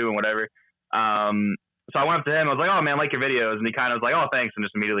listen to and whatever. So I went up to him. I was like, "Oh man, I like your videos," and he kind of was like, "Oh, thanks," and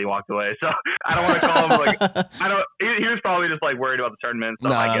just immediately walked away. So I don't want to call him like He was probably just like worried about the tournament.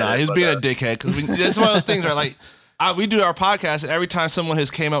 No, he's being a dickhead, because it's one of those things where like we do our podcast, and every time someone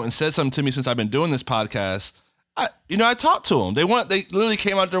has came out and said something to me since I've been doing this podcast, I talk to them. They literally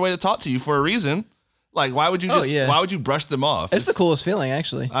came out their way to talk to you for a reason. Like, why would you why would you brush them off? It's the coolest feeling,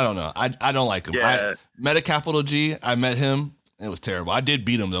 actually. I don't know. I don't like him. Yeah. I met a capital G. I met him. It was terrible. I did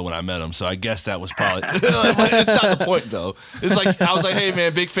beat him though when I met him, so I guess that was probably. It's not the point though. It's like I was like, "Hey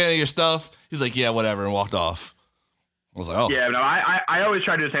man, big fan of your stuff." He's like, "Yeah, whatever," and walked off. I was like, "Oh." Yeah, no, I always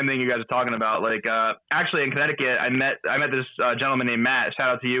try to do the same thing you guys are talking about. Like, actually in Connecticut, I met this gentleman named Matt.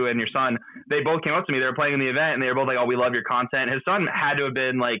 Shout out to you and your son. They both came up to me. They were playing in the event, and they were both like, "Oh, we love your content." His son had to have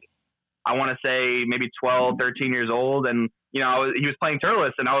been like, I want to say maybe 12, 13 years old, and he was playing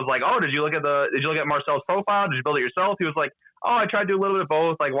Turles, and I was like, "Oh, did you look at Marcel's profile? Did you build it yourself?" He was like, "Oh, I tried to do a little bit of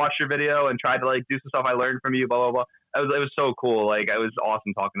both, like watch your video and tried to like do some stuff I learned from you, blah, blah, blah." It was so cool. Like it was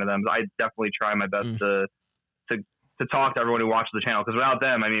awesome talking to them. I definitely try my best to talk to everyone who watches the channel, because without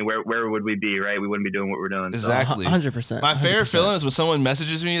them, I mean, where would we be, right? We wouldn't be doing what we're doing. Exactly. 100%. My favorite feeling is when someone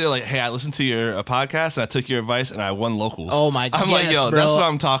messages me, they're like, "Hey, I listened to your podcast and I took your advice and I won locals." Oh my god. I'm like, yo, bro. that's what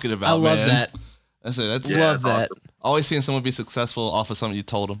I'm talking about, I love man. that. That's love that. Awesome. Always seeing someone be successful off of something you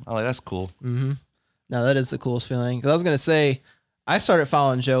told them. I'm like, that's cool. Mm-hmm. No, that is the coolest feeling. Because I was going to say, I started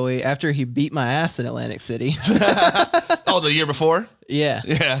following Joey after he beat my ass in Atlantic City. Oh, the year before? Yeah.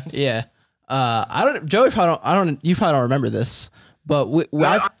 Yeah. Yeah. You probably don't remember this, but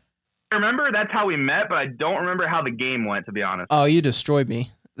I remember that's how we met, but I don't remember how the game went, to be honest. Oh, you destroyed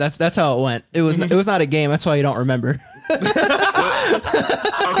me. That's how it went. It was not a game. That's why you don't remember. Okay,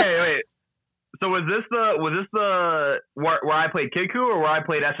 wait. So was this the where I played Kidku or where I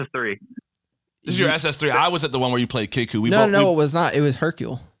played SS3? This is your SS3. I was at the one where you played Kidku. No, it was not. It was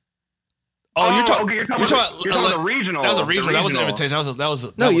Hercule. Oh, you're talking. Okay, You're talking about the regional. That was a regional. That was an invitation. That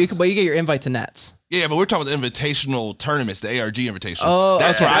was. No, you get your invite to Nats. Yeah, but we're talking about the invitational tournaments, the ARG Invitational. Oh,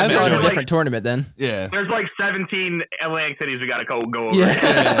 that's where I was on a meant. different tournament then. Yeah. There's like 17 Atlantic cities we got to go over.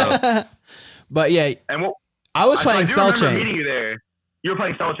 Yeah. But yeah, and I was playing Cell Chain. Chain. Meeting you there. You were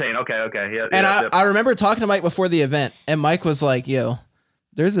playing Cell Chain. Okay. Yeah. And I remember talking to Mike before the event, and Mike was like, "Yo,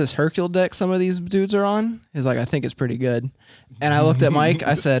 there's this Hercule deck some of these dudes are on." He's like, "I think it's pretty good." And I looked at Mike.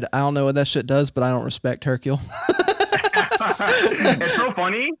 I said, "I don't know what that shit does, but I don't respect Hercule." It's so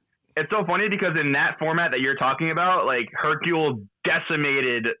funny. It's so funny because in that format that you're talking about, like Hercule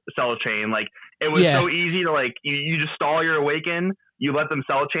decimated Cell Chain. Like it was so easy to like you just stall your Awaken, you let them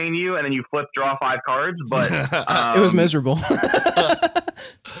Cell Chain you, and then you draw 5 cards. But it was miserable.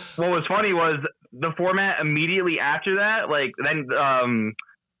 What was funny was the format immediately after that. Like then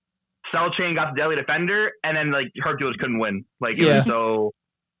Cell Chain got the Deadly Defender, and then like Hercule couldn't win. Like it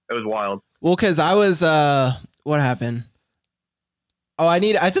was wild. Well, because I was what happened? Oh, I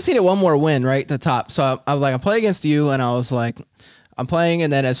just needed one more win, right? The top. So I was like, I play against you, and I was like, I'm playing,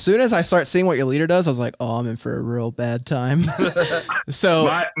 and then as soon as I start seeing what your leader does, I was like, oh, I'm in for a real bad time. So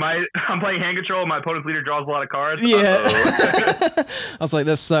I'm playing hand control. My opponent's leader draws a lot of cards. Yeah. I was like,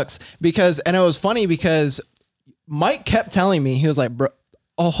 this sucks and it was funny because Mike kept telling me, he was like, bro,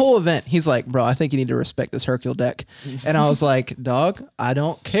 a whole event. He's like, bro, I think you need to respect this Hercule deck. And I was like, dog, I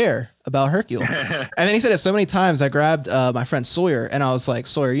don't care about Hercule. And then he said it so many times. I grabbed my friend Sawyer, and I was like,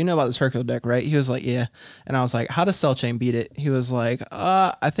 Sawyer, you know about this Hercule deck, right? He was like, yeah. And I was like, how does Cell Chain beat it? He was like,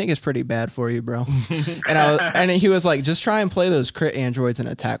 I think it's pretty bad for you, bro. And he was like, just try and play those crit androids and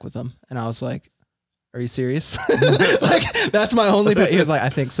attack with them. And I was like, are you serious? Like, that's my only bet. He was like, I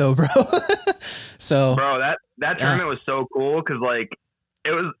think so, bro. So, bro, that tournament was so cool because like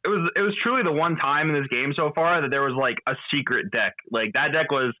it was truly the one time in this game so far that there was like a secret deck. Like that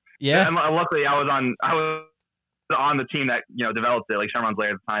deck was and luckily I was on the team that developed it, like Sherman's Lair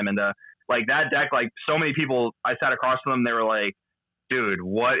at the time, and like that deck, like so many people I sat across from them, they were like, dude,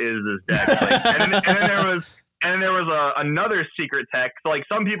 what is this deck? Like, and then there was another secret tech. So like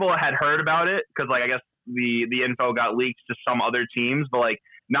some people had heard about it because like I guess the info got leaked to some other teams, but like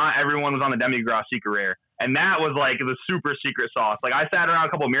not everyone was on the Demigrass secret rare. And that was like the super secret sauce. Like I sat around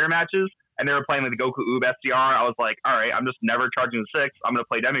a couple of mirror matches and they were playing like the Goku Oob SDR. I was like, all right, I'm just never charging the 6. I'm going to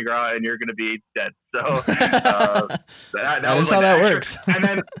play Demigra and you're going to be dead. So that was how that works. and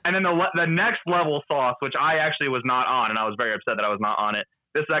then the next level sauce, which I actually was not on, and I was very upset that I was not on it.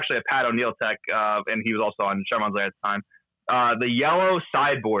 This is actually a Pat O'Neill tech, and he was also on Sherman's Lair at the time. The yellow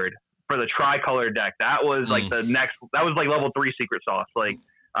sideboard for the tricolor deck. That was like that was like level 3 secret sauce. Like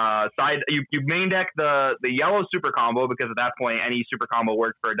you main deck the yellow super combo because at that point any super combo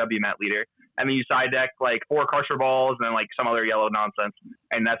worked for a WMAT leader, and then you side deck like 4 Crusher Balls and then like some other yellow nonsense,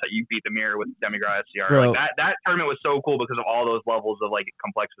 and that's how you beat the mirror with Demigra SCR. Like that tournament was so cool because of all those levels of like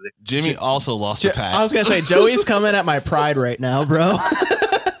complexity. Jimmy also lost to Pat. I was gonna say Joey's coming at my pride right now, bro.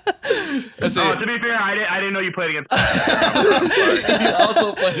 To be fair, I didn't know you played against Pat. You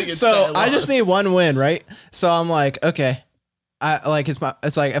also played against So Pat. I just need one win, right? So I'm like, okay. I like it's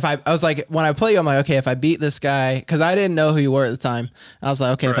like if I was like when I play you, I'm like, okay, if I beat this guy, because I didn't know who you were at the time. And I was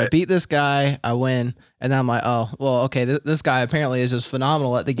like, okay, if I beat this guy, I win. And then I'm like, oh, well, okay, this guy apparently is just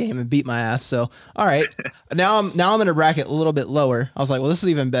phenomenal at the game and beat my ass. So all right, now I'm in a bracket a little bit lower. I was like, well, this is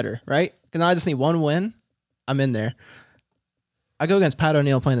even better, right? Because now I just need one win. I'm in there. I go against Pat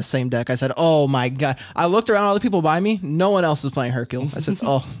O'Neill playing the same deck. I said, oh my god. I looked around all the people by me. No one else is playing Hercule. I said,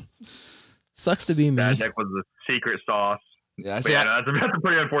 oh, sucks to be me. That deck was the secret sauce. Yeah, that's a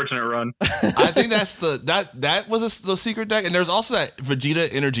pretty unfortunate run. I think that's that was the secret deck, and there's also that Vegeta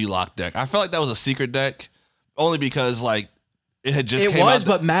Energy Lock deck. I felt like that was a secret deck only because like it had just came out.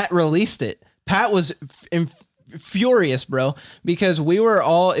 But Matt released it. Pat was furious, bro, because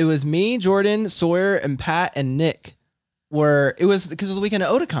it was me, Jordan, Sawyer, and Pat and Nick. It was because it was the weekend at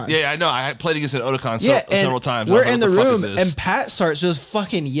Otakon. Yeah, I know. I played against an Otakon several times. We're in the room, and Pat starts just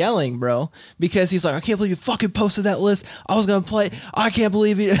fucking yelling, bro, because he's like, I can't believe you fucking posted that list. I was going to play. I can't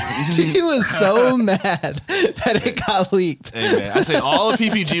believe you. He was so mad that it got leaked. Hey, man. I say all of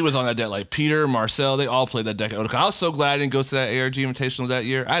PPG was on that deck. Like Peter, Marcel, they all played that deck at Otakon. I was so glad I didn't go to that ARG Invitational that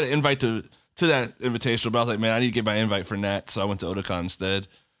year. I had an invite to that Invitational, but I was like, man, I need to get my invite for Nat, so I went to Otakon instead.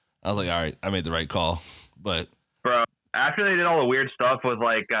 I was like, all right, I made the right call. But bro, after they did all the weird stuff with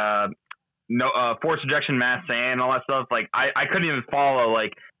like force ejection, mass sand, and all that stuff, like I couldn't even follow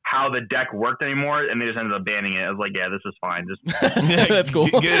like how the deck worked anymore, and they just ended up banning it. I was like, yeah, this is fine. Just that's cool.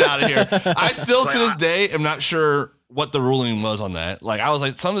 Get it out of here. I still to this day am not sure what the ruling was on that. Like I was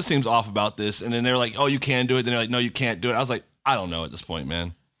like, something seems off about this, and then they were like, oh, you can do it. Then they're like, no, you can't do it. I was like, I don't know at this point,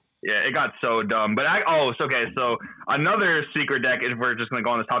 man. Yeah, it got so dumb. But so another secret deck. If we're just gonna go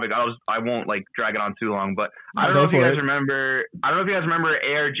on this topic, I won't like drag it on too long. But I don't know if you guys remember. I don't know if you guys remember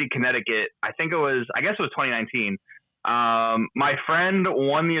ARG Connecticut. I guess it was 2019. My friend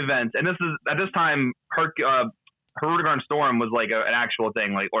won the event, and at this time, Hurrigarn Storm was like an actual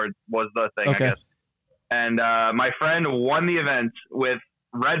thing, like, or was the thing, okay. I guess. And my friend won the event with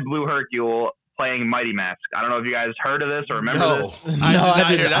Red Blue Hercule playing Mighty Mask. I don't know if you guys heard of this or remember this.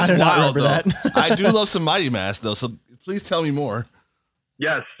 I did not remember that. I do love some Mighty Mask though, so please tell me more.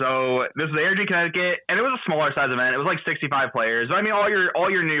 Yes, so this is ARG Connecticut, and it was a smaller size event. It was like 65 players. I mean,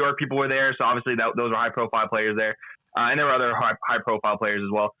 all your New York people were there, so obviously those were high profile players there, and there were other high profile players as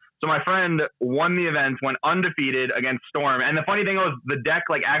well. So my friend won the event, went undefeated against Storm, and the funny thing was the deck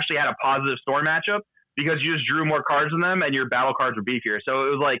like actually had a positive Storm matchup because you just drew more cards than them, and your battle cards were beefier. So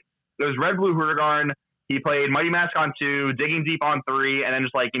it was Red Blue Hurrigarn. He played Mighty Mask on 2, Digging Deep on 3, and then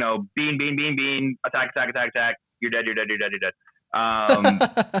just like, bean, attack, you're dead.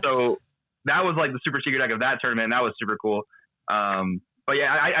 So that was like the super secret deck of that tournament. And that was super cool. But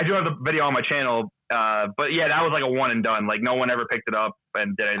yeah, I do have the video on my channel. But yeah, that was like a one and done. Like no one ever picked it up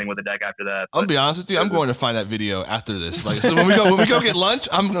and did anything with the deck after that. I'll be honest with you, I'm going to find that video after this. Like, so when we go get lunch,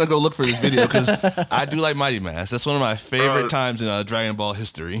 I'm gonna go look for this video because I do like Mighty Mask. That's one of my favorite times in Dragon Ball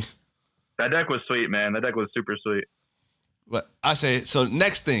history. That deck was sweet, man. That deck was super sweet. But I say, so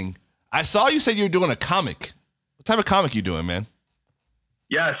next thing, I saw you said you were doing a comic. What type of comic you doing, man?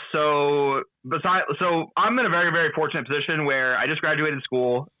 Yes. So I'm in a very, very fortunate position where I just graduated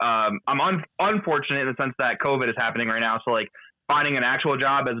school. I'm unfortunate in the sense that COVID is happening right now. So like finding an actual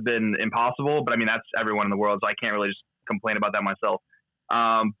job has been impossible, but I mean, that's everyone in the world. So I can't really just complain about that myself.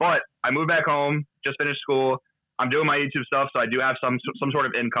 But I moved back home, just finished school. I'm doing my YouTube stuff, so I do have some sort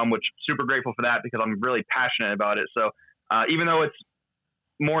of income, which super grateful for that because I'm really passionate about it. So even though it's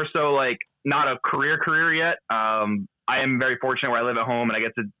more so like not a career yet, I am very fortunate where I live at home and I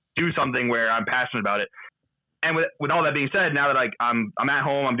get to do something where I'm passionate about it. And with all that being said, now that I'm at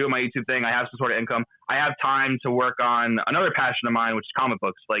home, I'm doing my YouTube thing, I have some sort of income, I have time to work on another passion of mine, which is comic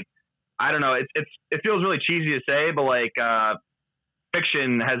books. Like, I don't know, it feels really cheesy to say, but like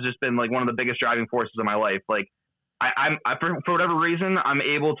fiction has just been like one of the biggest driving forces of my life. Like, for whatever reason, I'm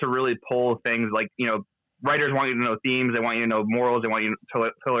able to really pull things like, writers want you to know themes, they want you to know morals, they want you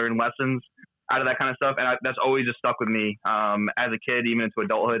to learn lessons out of that kind of stuff. And that's always just stuck with me as a kid, even into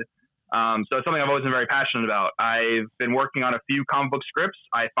adulthood. So it's something I've always been very passionate about. I've been working on a few comic book scripts.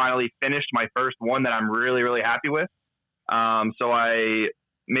 I finally finished my first one that I'm really, really happy with. So I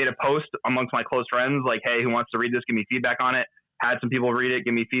made a post amongst my close friends, like, hey, who wants to read this? Give me feedback on it. Had some people read it,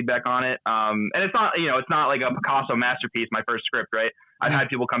 give me feedback on it. And it's not like a Picasso masterpiece, my first script, right? I've had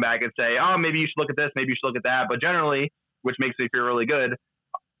people come back and say, oh, maybe you should look at this, maybe you should look at that. But generally, which makes me feel really good,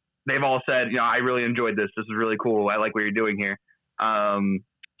 they've all said, I really enjoyed this. This is really cool. I like what you're doing here.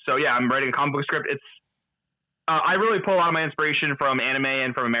 So yeah, I'm writing a comic book script. It's I really pull a lot of my inspiration from anime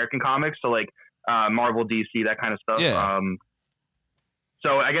and from American comics. So like Marvel, DC, that kind of stuff. Yeah.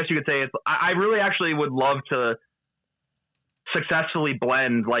 So I guess you could say I really actually would love to successfully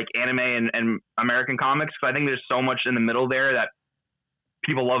blend like anime and American comics, because I think there's so much in the middle there that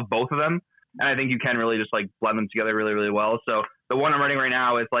people love both of them, and I think you can really just like blend them together really, really well. So the one I'm writing right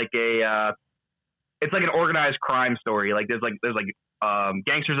now is like it's like an organized crime story. Like there's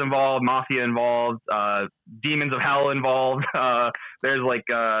gangsters involved, mafia involved, demons of hell involved. There's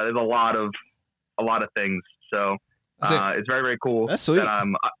a lot of things. So it's very, very cool. That's sweet.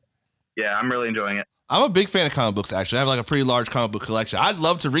 I'm really enjoying it. I'm a big fan of comic books, actually. I have like a pretty large comic book collection. I'd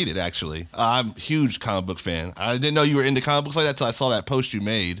love to read it, actually. I'm a huge comic book fan. I didn't know you were into comic books like that until I saw that post you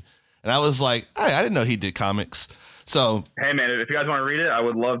made. And I was like, hey, I didn't know he did comics. So, hey, man, if you guys want to read it, I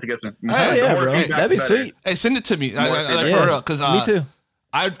would love to get some. Hey, yeah, bro. That'd be sweet. Hey, send it to me. For real, because me too.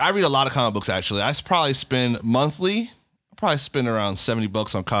 I read a lot of comic books, actually. I probably spend monthly, around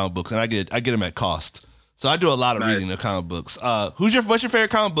 $70 on comic books, and I get them at cost. So I do a lot of reading of comic books. What's your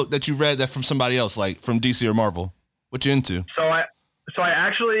favorite comic book that you read that from somebody else, like from DC or Marvel? What you into? So I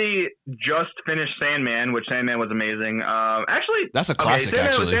actually just finished Sandman, which Sandman was amazing. Actually, that's a classic.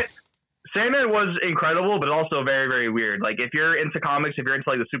 Sandman was incredible, but also very, very weird. Like if you're into comics, if you're into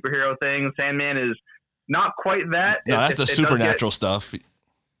like the superhero thing, Sandman is not quite that. No, that's the supernatural stuff.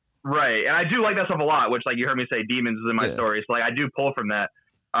 Right, and I do like that stuff a lot. Which, like you heard me say, demons is in my story, so like I do pull from that.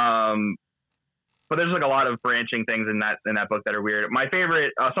 But there's like a lot of branching things in that book that are weird. My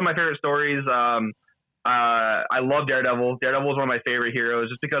favorite, some of my favorite stories. I love Daredevil. Daredevil is one of my favorite heroes,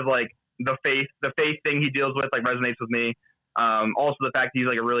 just because like the faith thing he deals with like resonates with me. Also the fact that he's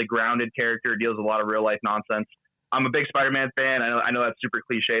like a really grounded character, deals with a lot of real life nonsense. I'm a big Spider-Man fan. I know that's super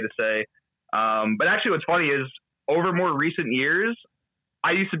cliche to say. But actually what's funny is over more recent years,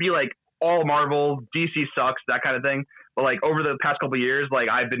 I used to be like all Marvel, DC sucks, that kind of thing. But like over the past couple of years, like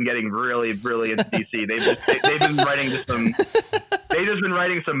I've been getting really, really into DC. They've been writing been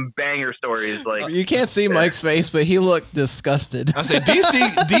writing some banger stories. Like you can't see Mike's face, but he looked disgusted. I say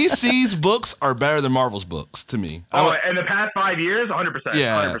DC's books are better than Marvel's books to me. In the past 5 years, 100%.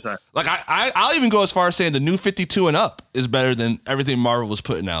 Yeah, 100%. Like I'll even go as far as saying the new 52 and up is better than everything Marvel was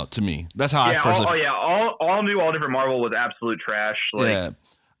putting out to me. That's how I personally. All new, all different Marvel was absolute trash. Like, yeah.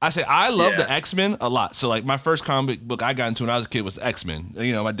 I say I love the X-Men a lot. So like my first comic book I got into when I was a kid was X-Men.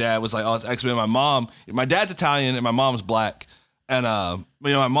 You know, my dad was like, "Oh, it's X-Men." My dad's Italian and my mom's black. And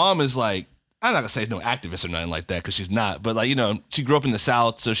my mom is like, I'm not gonna say no activist or nothing like that because she's not. But like, she grew up in the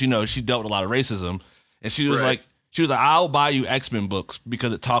South, so she dealt with a lot of racism. And she was like, "I'll buy you X-Men books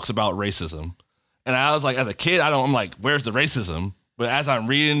because it talks about racism." And I was like, as a kid, I'm like, "Where's the racism?" But as I'm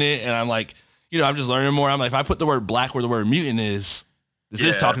reading it and I'm like, I'm just learning more. I'm like, if I put the word black where the word mutant is. This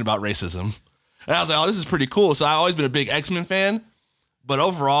is talking about racism. And I was like, oh, this is pretty cool. So I've always been a big X-Men fan. But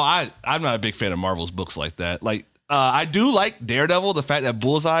overall, I'm not a big fan of Marvel's books like that. Like, I do like Daredevil, the fact that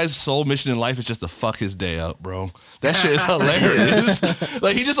Bullseye's sole mission in life is just to fuck his day up, bro. That shit is hilarious.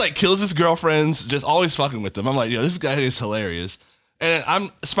 Like, he just, like, kills his girlfriends, just always fucking with them. I'm like, this guy is hilarious. And I'm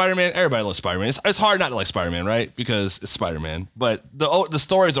Spider-Man. Everybody loves Spider-Man. It's hard not to like Spider-Man, right? Because it's Spider-Man. But the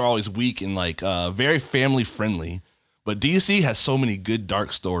stories are always weak and, like, very family-friendly. But DC has so many good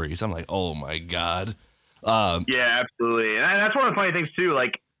dark stories. I'm like, oh my God. Yeah, absolutely. And that's one of the funny things too.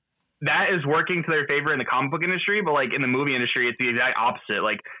 Like that is working to their favor in the comic book industry, but like in the movie industry, it's the exact opposite.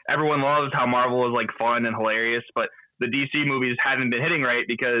 Like everyone loves how Marvel is like fun and hilarious, but the DC movies haven't been hitting right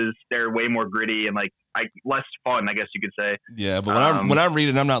because they're way more gritty and like less fun, I guess you could say. Yeah, but when I'm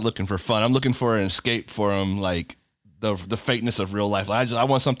reading, I'm not looking for fun. I'm looking for an escape from like the fakeness of real life. Like, I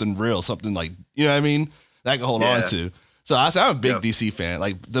want something real, something like, you know what I mean? That I can hold on to. So I say I'm a big DC fan.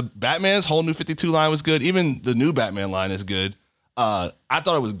 Like the Batman's whole new 52 line was good. Even the new Batman line is good. I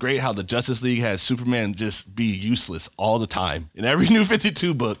thought it was great how the Justice League had Superman just be useless all the time. In every new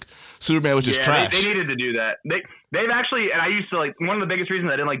 52 book, Superman was just trash. They needed to do that. They've actually, and I used to like, one of the biggest reasons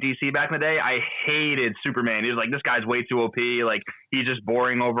I didn't like DC back in the day, I hated Superman. He was like, this guy's way too OP. Like he's just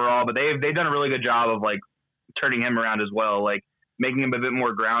boring overall. But they've done a really good job of like turning him around as well. Like, making him a bit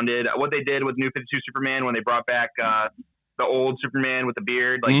more grounded. What they did with New 52 Superman when they brought back the old Superman with the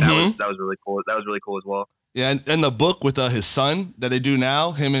beard, like that was really cool. That was really cool as well. Yeah, and the book with his son that they do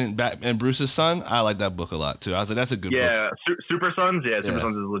now, him and Bruce's son, I like that book a lot too. I was like, that's a good book. Yeah, Super Sons. Yeah, Super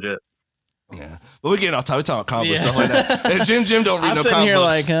Sons is legit. Yeah, but we're getting off topic. We're talking comic book stuff like that. And Jim don't read I'm no sitting comic here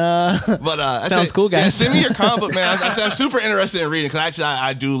books. Like, but sounds cool, guys. Yeah, send me your comic book, man. I'm super interested in reading because actually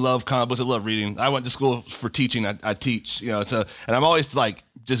I do love comic books. I love reading. I went to school for teaching. I teach, and I'm always like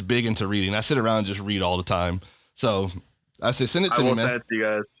just big into reading. I sit around and just read all the time. So I say send it to me, man.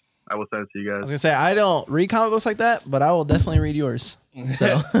 I will send it to you guys. I was gonna say I don't read comic books like that, but I will definitely read yours.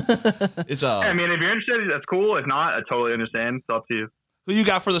 So it's I mean, if you're interested, that's cool. If not, I totally understand. It's up to you. Who you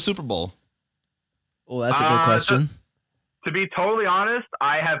got for the Super Bowl? Well, that's a good question. To be totally honest,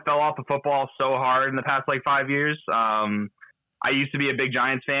 I have fell off of football so hard in the past like 5 years. I used to be a big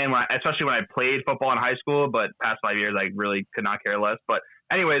Giants fan, especially when I played football in high school. But past 5 years, I really could not care less. But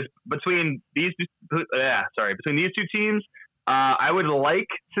anyways, between these two teams, I would like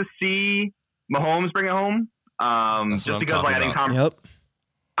to see Mahomes bring it home. Just because like I think Tom. Yep.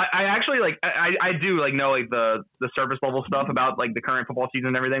 I actually like I do like know like the surface level stuff about like the current football season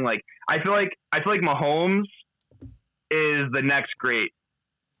and everything. Like I feel like Mahomes is the next great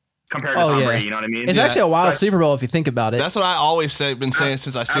compared to Tom Brady. You know what I mean? It's actually a wild Super Bowl if you think about it. That's what I always been saying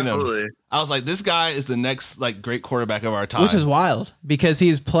since I seen him. I was like, this guy is the next like great quarterback of our time, which is wild because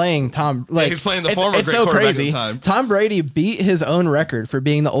he's playing Tom. Like he's playing the former great quarterback crazy. of the time. Tom Brady beat his own record for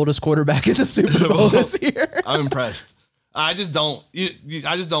being the oldest quarterback in the Super Bowl this year. I'm impressed. I just don't.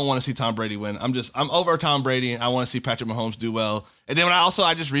 I just don't want to see Tom Brady win. I'm over Tom Brady. I want to see Patrick Mahomes do well. And then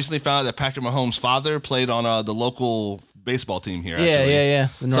I just recently found out that Patrick Mahomes' father played on the local baseball team here. Yeah.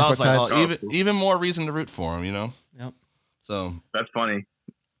 The so I was like, Tides. even more reason to root for him. Yep. So that's funny.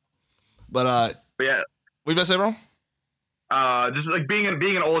 But yeah, what you about to say, bro? Just like being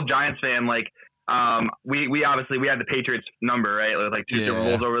an old Giants fan, like. We obviously had the Patriots number, right? Like 2 Super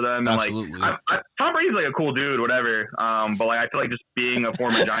Bowls over them, and absolutely. like Tom Brady's like a cool dude, whatever. But like I feel like just being a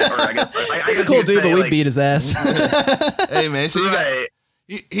former Giant, or I guess he's a cool dude, but we beat his ass. Hey man, so right.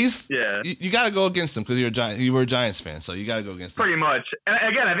 you got to go against him because you're a Giant. You were a Giants fan, so you got to go against him. Pretty much. And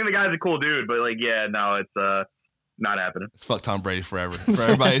again, I think the guy's a cool dude, but like, yeah, no, it's Not happening. It's fuck Tom Brady forever. For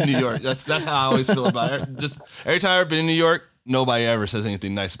everybody in New York. That's how I always feel about it. Just every time I've been in New York, nobody ever says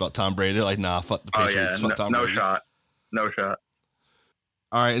anything nice about Tom Brady. They're like, nah, fuck the Patriots. Fuck Tom Brady. No shot.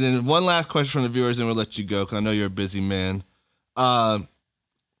 All right, and then one last question from the viewers, and we'll let you go because I know you're a busy man.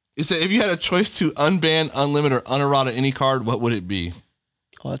 It said, if you had a choice to unban, unlimit, or unerrata any card, what would it be?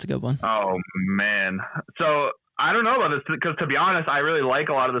 Oh, that's a good one. Oh, man. So I don't know about this because, to be honest, I really like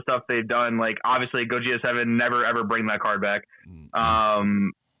a lot of the stuff they've done. Like, obviously, Go GS7, never, ever bring that card back.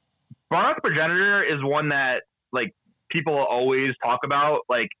 Bardock's Progenitor is one that, like, people always talk about.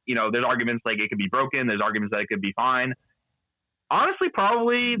 Like, you know, there's arguments like it could be broken. There's arguments that it could be fine. Honestly,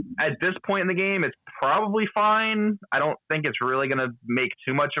 probably at this point in the game, it's probably fine. I don't think it's really going to make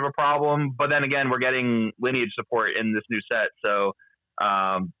too much of a problem. But then again, we're getting lineage support in this new set. So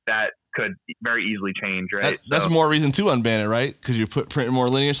that could very easily change, right? That's more reason to unban it, right? Because you're printing more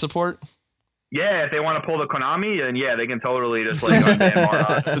lineage support? Yeah, if they want to pull the Konami, then yeah, they can totally just like unban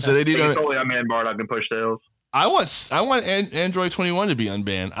Bardock. So they can totally unban Bardock and push sales. I want Android 21 to be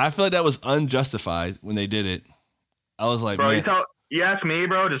unbanned. I feel like that was unjustified when they did it. I was like, bro, man. You ask me,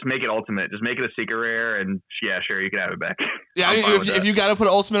 bro, just make it ultimate. Just make it a secret rare, and yeah, sure, you can have it back. Yeah, I mean, if you got to put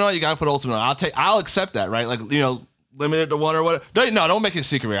ultimate on, you got to put ultimate on. I'll accept that, right? Like, you know, limit it to one or whatever. Don't make it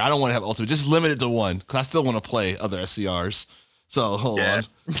secret rare. I don't want to have ultimate. Just limit it to one because I still want to play other SCRs. So hold on.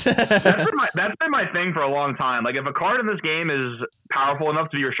 That's been my thing for a long time. Like, if a card in this game is powerful enough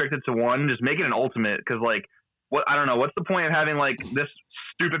to be restricted to one, just make it an ultimate. Because like, I don't know. What's the point of having like this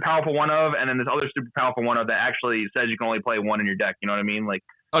stupid powerful one of, and then this other stupid powerful one of that actually says you can only play one in your deck? You know what I mean? Like,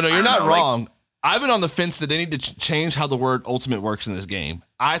 oh no, you're not wrong. I've been on the fence that they need to change how the word ultimate works in this game.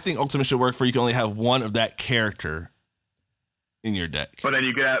 I think ultimate should work for you can only have one of that character in your deck. But then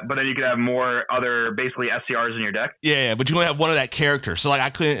you could have more other basically SCRs in your deck. Yeah, but you only have one of that character. So like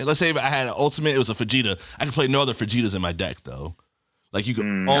I couldn't. Let's say if I had an ultimate, it was a Vegeta. I could play no other Vegetas in my deck though. Like you could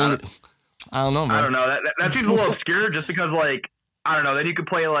only. I don't know, man. I don't know. That seems a little obscure just because, like, I don't know. Then you could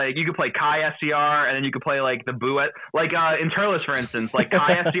play Kai SCR, and then you could play, like, the Boo, like, in Turles, for instance. Like,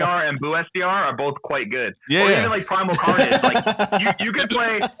 Kai SCR and Boo SCR are both quite good. Yeah. Or even, like, Primal Carnage. Like, you could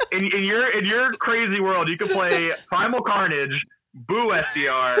play, in your crazy world, you could play Primal Carnage, Boo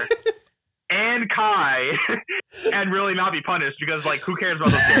SCR, and Kai, and really not be punished because, like, who cares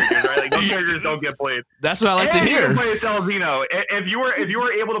about those characters, right? Like, those characters don't get played. That's what I like to hear. You can play Celzino. If you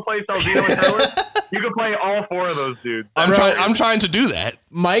were able to play Celzino and Turles, you could play all four of those dudes. I'm trying to do that.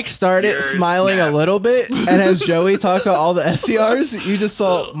 Mike started smiling a little bit, and as Joey talked about all the SCRs, you just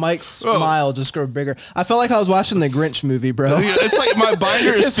saw Mike's smile just grow bigger. I felt like I was watching the Grinch movie, bro. It's like my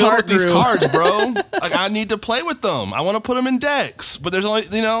binder is filled with these cards, bro. Like I need to play with them. I want to put them in decks, but there's only,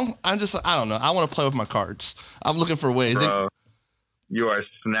 I don't know. I want to play with my cards. I'm looking for ways. Bro, you are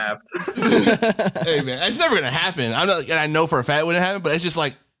snapped. Hey man, it's never gonna happen. I know for a fact it wouldn't happen, but it's just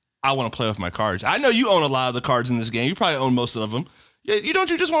like I want to play with my cards. I know you own a lot of the cards in this game. You probably own most of them. Yeah, you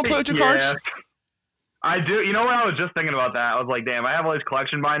just want to play with your cards? I do. You know what? I was just thinking about that. I was like, damn, I have all these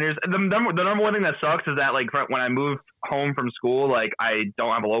collection binders. The number one thing that sucks is that, like, when I moved home from school, like, I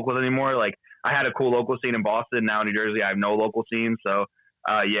don't have a locals anymore. Like, I had a cool local scene in Boston. Now in New Jersey, I have no local scene. So,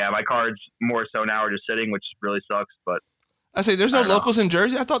 yeah, my cards more so now are just sitting, which really sucks. But I say, there's no locals in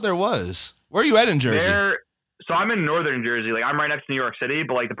Jersey? I thought there was. Where are you at in Jersey? So I'm in northern Jersey. Like, I'm right next to New York City.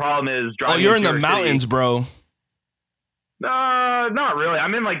 But, like, the problem is driving. Oh, you're in the mountains, bro. Not really.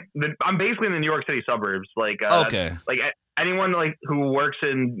 I'm basically in the New York City suburbs. Like, okay. Like anyone like who works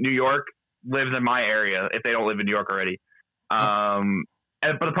in New York lives in my area if they don't live in New York already. But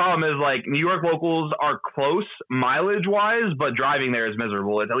the problem is, like, New York locals are close mileage wise, but driving there is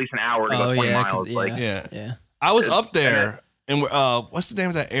miserable. It's at least an hour to go 20 miles. Yeah. I was up there, and what's the name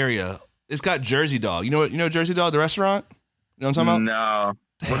of that area? It's got Jersey Dog. You know Jersey Dog, the restaurant? You know what I'm talking about? No.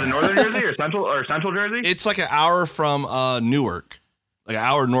 Was it Northern Jersey or Central Jersey? It's like an hour from Newark, like an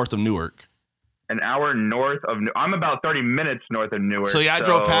hour north of Newark. An hour north of I'm about 30 minutes north of Newark. So yeah, I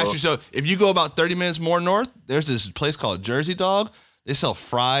drove past you. So if you go about 30 minutes more north, there's this place called Jersey Dog. They sell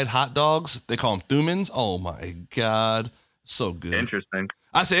fried hot dogs. They call them Thumans. Oh my God, so good. Interesting.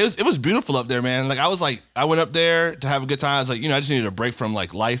 I say it was beautiful up there, man. Like I went up there to have a good time. I was like, I just needed a break from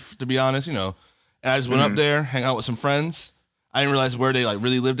like life, to be honest, And I just went up there, hang out with some friends. I didn't realize where they like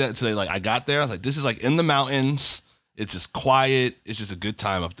really lived at until I got there. I was like, this is like in the mountains. It's just quiet. It's just a good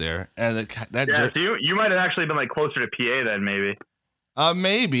time up there. And so you might have actually been like closer to PA then, maybe.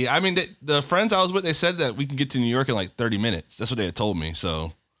 Maybe. I mean, the friends I was with, they said that we can get to New York in like 30 minutes. That's what they had told me.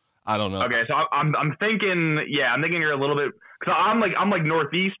 So I don't know. Okay, so I'm thinking, I'm thinking you're a little bit because I'm like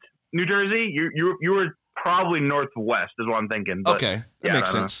northeast New Jersey. You were probably northwest is what I'm thinking. But okay, that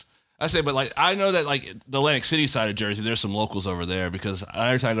makes sense. I say, but like I know that like the Atlantic City side of Jersey, there's some locals over there because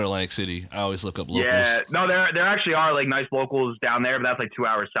every time I go to Atlantic City, I always look up locals. Yeah, no, there actually are like nice locals down there, but that's like 2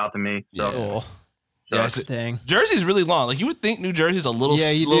 hours south of me. So. Yeah. Oh, Yeah, dang. Jersey's really long. Like you would think New Jersey's a little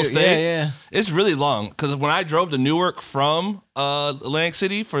little state. Yeah. It's really long because when I drove to Newark from Atlantic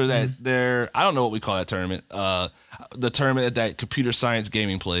City for that their I don't know what we call that tournament. The tournament at that computer science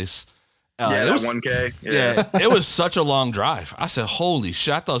gaming place. Yeah, it was, 1K. Yeah, it was such a long drive. I said, "Holy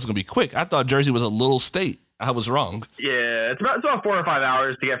shit!" I thought it was gonna be quick. I thought Jersey was a little state. I was wrong. Yeah, it's about 4 or 5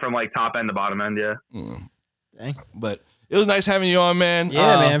 hours to get from like top end to bottom end. Yeah. Dang. But it was nice having you on, man.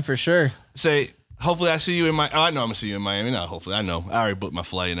 Yeah, man, for sure. Say, hopefully I see you in my. Oh, I know I'm gonna see you in Miami. Not hopefully, I know. I already booked my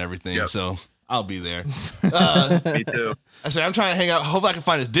flight and everything, Yep. so I'll be there. Me too. I say I'm trying to hang out. Hopefully I can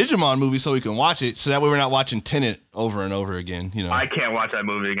find this Digimon movie so we can watch it. So that way we're not watching Tenet over and over again. You know. I can't watch that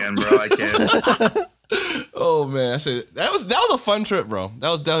movie again, bro. I can't. Oh man, I said that was a fun trip, bro. That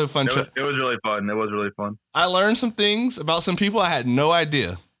was definitely a fun trip. It was really fun. It was really fun. I learned some things about some people I had no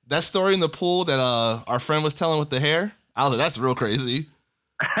idea. That story in the pool that our friend was telling with the hair, I was like, that's real crazy.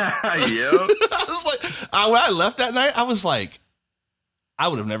 Yep. I was like, when I left that night, I was like, I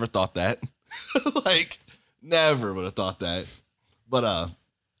would have never thought that. Like, never would have thought that. But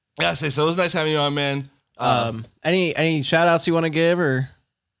yeah, I say so. It was nice having you on, man. Any shout outs you want to give or?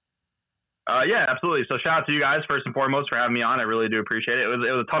 Yeah, absolutely. So shout out to you guys first and foremost for having me on. I really do appreciate it. It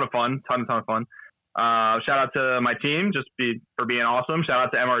was a ton of fun, ton of fun. Shout out to my team for being awesome. Shout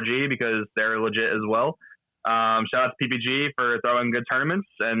out to MRG because they're legit as well. Shout out to PPG for throwing good tournaments,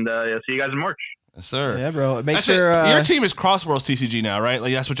 and see you guys in March. Yes, sir. Yeah, bro. Make Actually, sure your team is Crossworlds TCG now, right?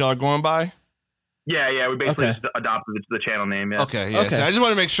 Like that's what y'all are going by. Yeah, we basically Okay. just adopted the channel name. Yeah. Okay, yeah. Okay. So I just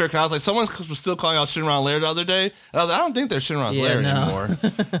want to make sure because I was like, someone was still calling out Shinron Lair the other day. And I was like, I don't think they're Shinron's Lair anymore.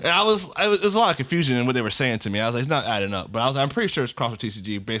 And it was a lot of confusion in what they were saying to me. I was like, it's not adding up. But I'm pretty sure it's Crossworld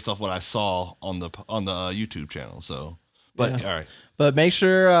TCG based off what I saw on the YouTube channel. So, but Yeah. all right. But make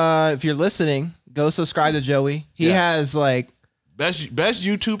sure if you're listening, go subscribe to Joey. He has like Best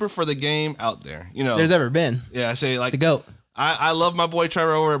YouTuber for the game out there. You know, there's ever been. yeah, I say like The GOAT. I love my boy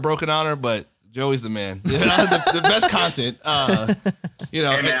Trevor over at Broken Honor, but Joey's the man. the best content. You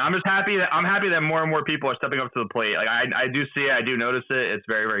know, Hey man, I'm happy that more and more people are stepping up to the plate. Like I do see it, I do notice it. It's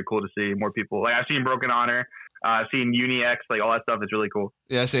very, very cool to see more people. Like I've seen Broken Honor, I've seen UniX, like all that stuff. It's really cool.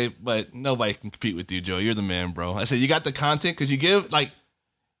 yeah, I say, but nobody can compete with you, Joey. You're the man, bro. I say you got the content because you give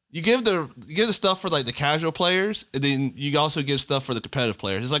the stuff for like the casual players, and then you also give stuff for the competitive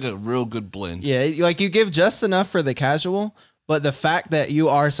players. It's like a real good blend. Yeah, like you give just enough for the casual, but the fact that you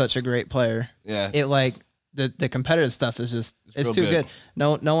are such a great player, Yeah. it like the competitive stuff is just it's real too good.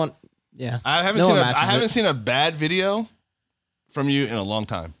 good. No one. Yeah, I haven't No seen one I matches haven't it. seen a bad video from you in a long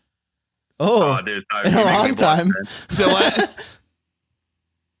time. Oh, Dude, in a long time. So what?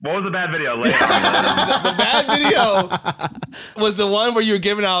 What was the bad video? Lay it on me. The bad video was the one where you were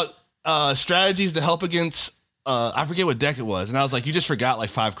giving out strategies to help against I forget what deck it was, and I was like, you just forgot like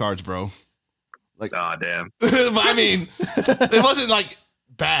 5 cards, bro. Like, Oh damn. but I mean, it wasn't like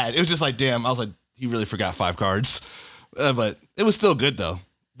bad. It was just like, damn. I was like, he really forgot 5 cards, but it was still good though.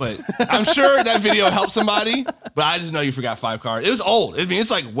 But I'm sure that video helped somebody. But I just know you forgot 5 cards. It was old. I mean,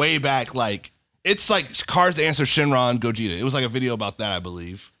 it's like way back. Like it's like cards to answer Shinron Gogeta. It was like a video about that, I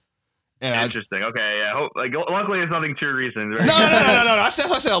believe. And Interesting. Okay, yeah. Luckily, it's nothing too recent. No. That's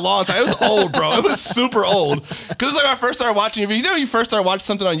what I said a long time. It was old, bro. It was super old. Because it's like when I first started watching your video. You know, when you first started watching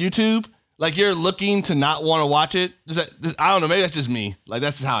something on YouTube, like you're looking to not want to watch it. I don't know. Maybe that's just me. Like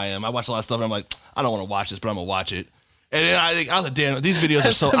that's just how I am. I watch a lot of stuff and I'm like, I don't want to watch this, but I'm gonna watch it. And then I was like, damn, these videos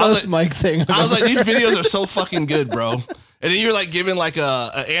are so. the I was most like, Mike thing. I was like, these videos are so fucking good, bro. And then you're like giving like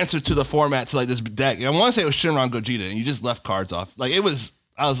a answer to the format to like this deck. I want to say it was Shinron Gogeta, and you just left cards off. Like it was.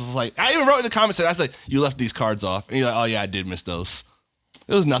 I was just like, I even wrote in the comments that I was like, you left these cards off, and you're like, oh yeah, I did miss those.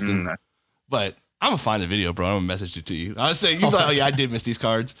 It was nothing, but I'm gonna find the video, bro. I'm gonna message it to you. I was saying, you like, oh yeah, I did miss these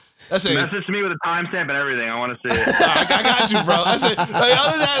cards. I said, Message to me with a timestamp and everything. I want to see it. I got you, bro. I said, like,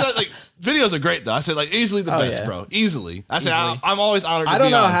 other than that, like videos are great though. I said, like easily the best, yeah. bro. Easily. I said, Easily. I'm always honored. To I don't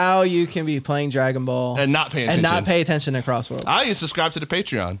be know on how you can be playing Dragon Ball and not paying attention. and not pay attention to Crossworlds. I even subscribe to the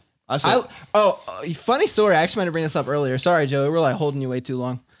Patreon. I said, Funny story. I actually meant to bring this up earlier. Sorry, Joey. We're like holding you way too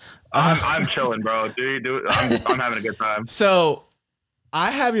long. I'm chilling, bro. I'm having a good time. So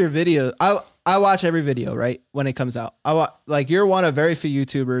I have your video. I watch every video, right? When it comes out. Like you're one of very few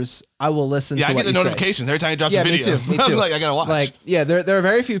YouTubers. I will listen to I what get the you say. notifications every time you drop Yeah, a video. me too. I'm like, I gotta watch. Like, yeah, there are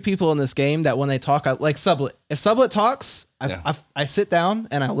very few people in this game that when they talk, like Sublet. If Sublet talks, I sit down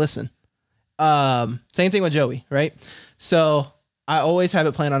and I listen. Same thing with Joey, right? So I always have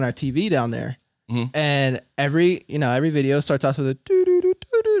it playing on our TV down there. Mm-hmm. And every video starts off with a doo doo doo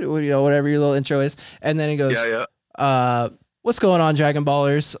whatever your little intro is, and then he goes, Yeah. What's going on, Dragon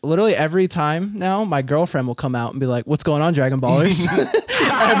Ballers? Literally every time now, my girlfriend will come out and be like, what's going on, Dragon Ballers?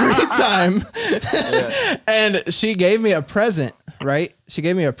 Every time. And she gave me a present, right? She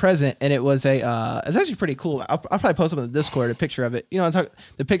gave me a present, and it was it's actually pretty cool. I'll probably post up in the Discord a picture of it. You know what I'm talking,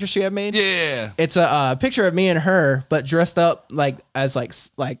 the picture she had made? Yeah. It's a picture of me and her, but dressed up as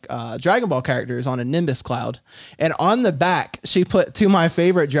Dragon Ball characters on a Nimbus cloud. And on the back, she put "to my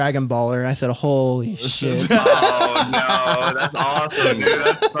favorite Dragon Baller." I said, holy shit. Oh, no. That's awesome, dude.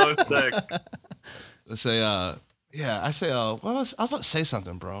 That's so sick. Let's say, I say, well, I was about to say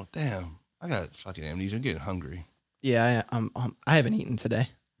something, bro. Damn. I got fucking amnesia. I'm getting hungry. Yeah, I haven't eaten today.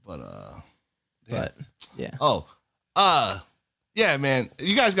 But, yeah. Oh, yeah, man.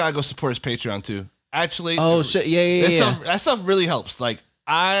 You guys gotta go support his Patreon too. Actually. Oh shit. Yeah. That stuff really helps. Like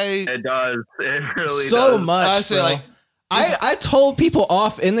It does. It really so does. much. I say, bro. like, I told people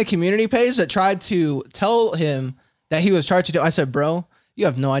off in the community page that tried to tell him that he was charged to do. I said, bro, you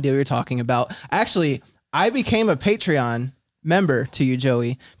have no idea what you're talking about. Actually, I became a Patreon member to you,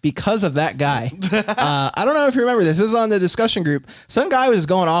 Joey, because of that guy. I don't know if you remember this. This was on the discussion group. Some guy was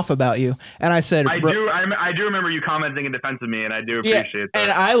going off about you, and I said, I do remember you commenting in defense of me, and I do appreciate that.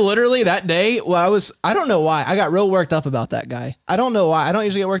 And I literally that day, I don't know why, I got real worked up about that guy. I don't know why. I don't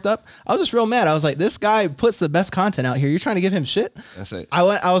usually get worked up. I was just real mad. I was like, this guy puts the best content out here. You're trying to give him shit? That's it. I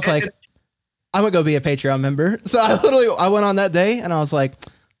was like, I'm gonna go be a Patreon member. So I went on that day, and I was like,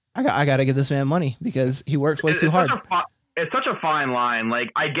 I got to give this man money because he works way too hard. It's such a fine line.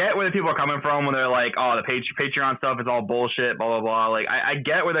 Like, I get where the people are coming from when they're like, oh, the Patreon stuff is all bullshit, blah, blah, blah. Like, I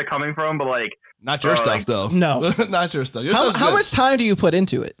get where they're coming from, but like, not your stuff though. No, not your stuff. How much time do you put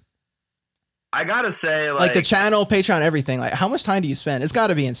into it? I gotta say, like the channel, Patreon, everything. Like, how much time do you spend? It's got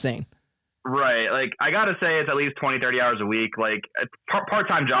to be insane. Right. Like, I gotta say it's at least 20, 30 hours a week. Like,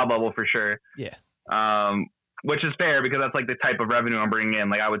 part-time job level for sure. Yeah. Which is fair because that's like the type of revenue I'm bringing in.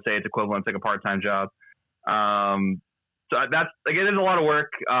 Like, I would say it's equivalent to like a part-time job. So that's like, it is a lot of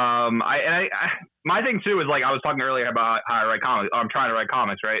work. My thing too is like, I was talking earlier about how I write comics. I'm trying to write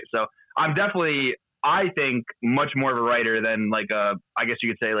comics, right? So I'm definitely, I think, much more of a writer than like I guess you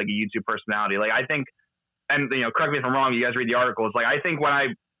could say like a YouTube personality. Like, I think, and correct me if I'm wrong, you guys read the articles. Like, I think when I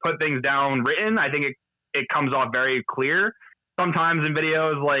put things down written, I think it comes off very clear. Sometimes in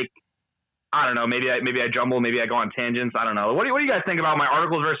videos, like, I don't know, maybe I jumble, maybe I go on tangents. I don't know. What do you guys think about my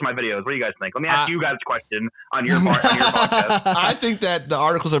articles versus my videos? What do you guys think? Let me ask you guys a question on your podcast. I think that the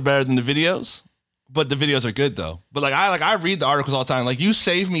articles are better than the videos, but the videos are good though. But like I read the articles all the time. Like, you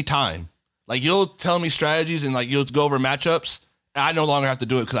save me time. Like, you'll tell me strategies and like you'll go over matchups. And I no longer have to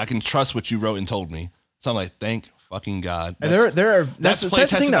do it because I can trust what you wrote and told me. So I'm like, thank fucking God. That's play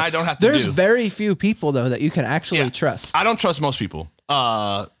testing I don't have to do. There's very few people though that you can actually trust. I don't trust most people.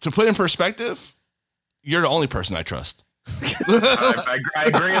 To put in perspective, you're the only person I trust. I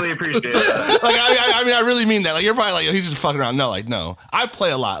greatly appreciate that. Like, I mean, I really mean that. Like, you're probably like, he's just fucking around. No. I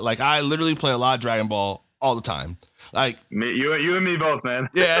play a lot. Like, I literally play a lot of Dragon Ball all the time. Like, you and me both, man.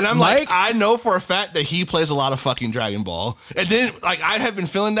 Yeah, and I'm like, I know for a fact that he plays a lot of fucking Dragon Ball. And then, like, I have been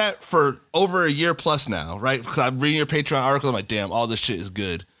feeling that for over a year plus now, right? Because I'm reading your Patreon article. I'm like, damn, all this shit is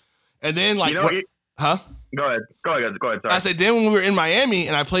good. And then, like, huh? Go ahead. Sorry. I said, then when we were in Miami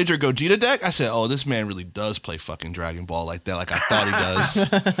and I played your Gogeta deck, I said, oh, this man really does play fucking Dragon Ball like that, like I thought he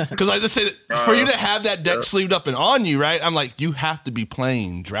does. Because I just said, for you to have that deck sleeved up and on you, right? I'm like, you have to be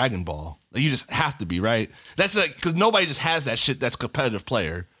playing Dragon Ball. Like, you just have to be, right? That's like, because nobody just has that shit that's competitive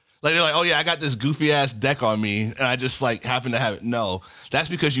player. Like, they're like, oh yeah, I got this goofy ass deck on me and I just like happen to have it. No, that's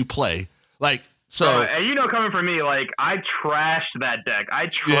because you play. Like, so, and coming from me, like, I trashed that deck. I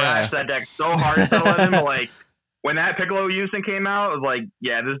trashed that deck so hard at 11. But like, when that Piccolo Yusin came out, I was like,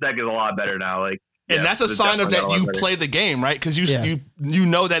 yeah, this deck is a lot better now. Like, and that's a sign of that you play the game, right? Because you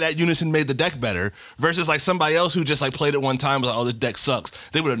know that Unison made the deck better versus like somebody else who just like played it one time was like, oh, this deck sucks.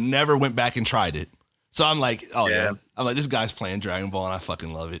 They would have never went back and tried it. So I'm like, oh yeah. I'm like, this guy's playing Dragon Ball and I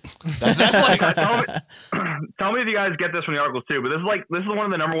fucking love it. That's like, tell me if you guys get this from the articles too, but this is one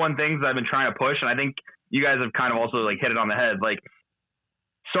of the number one things that I've been trying to push. And I think you guys have kind of also like hit it on the head. Like,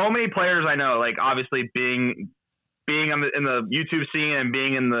 so many players I know, like obviously being in the YouTube scene and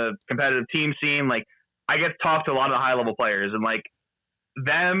being in the competitive team scene, like I get to talk to a lot of the high level players and like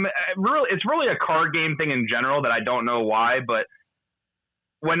it's really a card game thing in general that I don't know why, but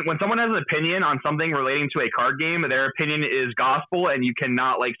when someone has an opinion on something relating to a card game, their opinion is gospel and you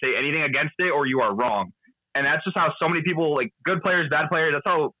cannot like say anything against it or you are wrong. And that's just how so many people, like good players, bad players, that's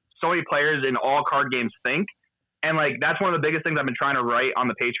how so many players in all card games think. And like, that's one of the biggest things I've been trying to write on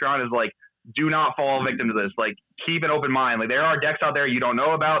the Patreon is like, do not fall victim to this. Like, keep an open mind. Like, there are decks out there you don't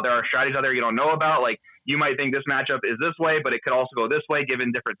know about. There are strategies out there you don't know about. Like, you might think this matchup is this way, but it could also go this way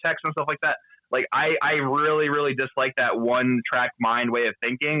given different texts and stuff like that. Like, I really, really dislike that one track mind way of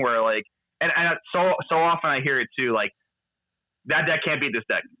thinking where like, and so often I hear it too, like, that deck can't beat this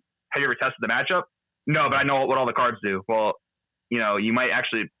deck. Have you ever tested the matchup? No, but I know what all the cards do. Well, you know, you might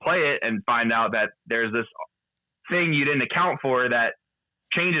actually play it and find out that there's this thing you didn't account for that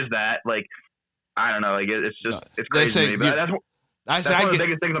changes that. Like, I don't know. Like, it's just, it's crazy to me. But that's one of the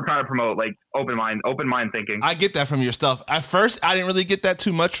biggest things I'm trying to promote, like open mind thinking. I get that from your stuff. At first, I didn't really get that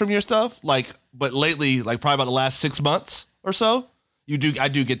too much from your stuff. Like, but lately, like probably about the last 6 months or so, I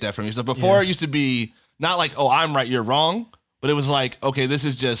do get that from your stuff. Before it used to be not like, oh, I'm right, you're wrong. But it was like, okay, this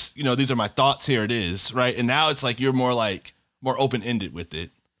is just, you know, these are my thoughts. Here it is, right? And now it's like you're more open-ended with it.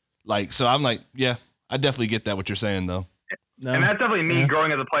 Like, so I'm like, yeah, I definitely get that what you're saying though. No. And that's definitely me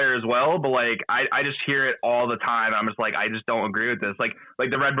growing as a player as well. But like, I just hear it all the time. I'm just like, I just don't agree with this. Like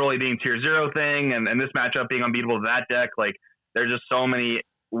the Red Broly being tier 0 thing and this matchup being unbeatable to that deck. Like, there's just so many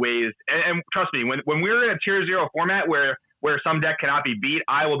ways. And trust me, when we're in a tier 0 format where some deck cannot be beat,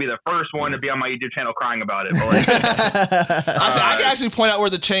 I will be the first one to be on my YouTube channel crying about it. But like, I can actually point out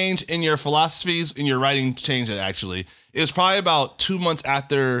where the change in your philosophies, in your writing changed actually. It was probably about 2 months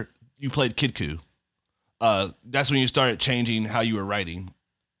after you played Kid Coup. That's when you started changing how you were writing.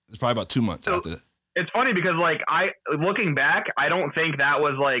 It's probably about 2 months after that. It's funny because like looking back, I don't think that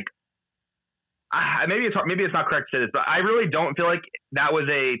was like, maybe it's not correct to say this, but I really don't feel like that was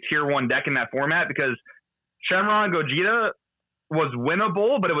a tier 1 deck in that format because Shenron Gogeta was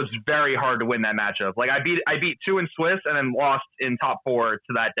winnable, but it was very hard to win that matchup. Like I beat 2 in Swiss and then lost in top 4 to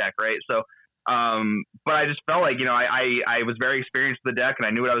that deck, right? So, but I just felt like, you know, I was very experienced with the deck and I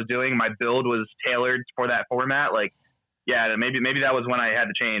knew what I was doing. My build was tailored for that format. Like, yeah, maybe that was when I had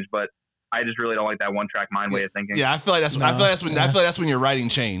to change, but I just really don't like that one track mind way of thinking. Yeah, I feel like that's when your writing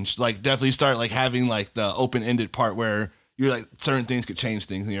changed. Like, definitely start like having like the open-ended part where you're like certain things could change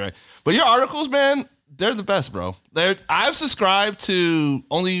things and you're right. But your articles, man, they're the best, bro. I've subscribed to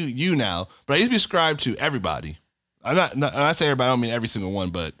only you now, but I used to be subscribed to everybody. When I say everybody, I don't mean every single one,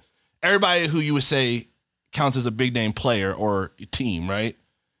 but everybody who you would say counts as a big name player or team, right?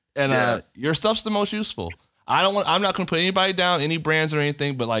 And your stuff's the most useful. I'm not going to put anybody down, any brands or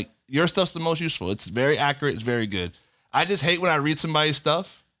anything, but like your stuff's the most useful. It's very accurate. It's very good. I just hate when I read somebody's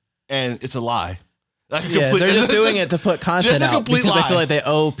stuff and it's a lie. Like they're just doing it to put content out because lie. I feel like they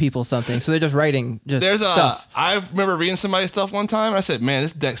owe people something. So they're just writing stuff. I remember reading somebody's stuff one time. And I said, man,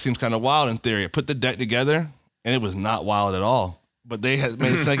 this deck seems kind of wild in theory. I put the deck together and it was not wild at all. But they had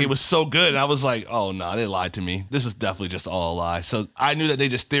made it sound like it was so good. And I was like, oh, no, they lied to me. This is definitely just all a lie. So I knew that they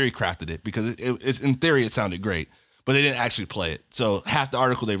just theory crafted it because it's in theory, it sounded great. But they didn't actually play it. So half the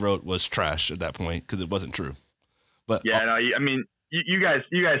article they wrote was trash at that point because it wasn't true. But yeah, no, I mean, you guys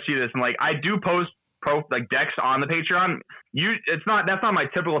see this. And like, I do post like decks on the Patreon. That's not my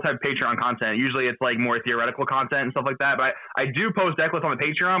typical type of Patreon content. Usually it's like more theoretical content and stuff like that. But I do post deck lists on the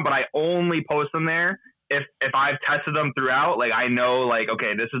Patreon, but I only post them there if I've tested them throughout. Like I know like,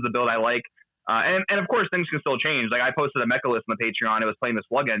 okay, this is the build I like. And of course things can still change. Like I posted a mecha list on the Patreon. It was playing the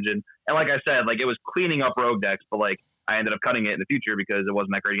Slug Engine. And like I said, like it was cleaning up rogue decks, but like I ended up cutting it in the future because it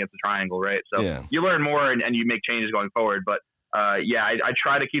wasn't that great against the triangle, right? So you learn more and you make changes going forward. But I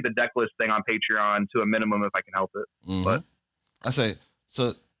try to keep the deck list thing on Patreon to a minimum if I can help it. Mm-hmm. But I say,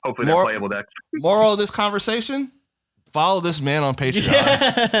 so hopefully they're playable decks. Moral of this conversation, follow this man on Patreon.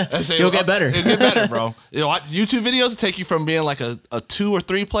 Yeah. You'll get better. You'll get better, bro. You know, YouTube videos will take you from being like a 2 or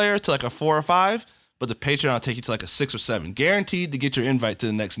 3 player to like a 4 or 5. But the Patreon will take you to like a 6 or 7. Guaranteed to get your invite to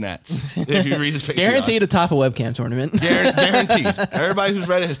the next Nats. If you read his Patreon. Guaranteed to top a webcam tournament. Guaranteed. Everybody who's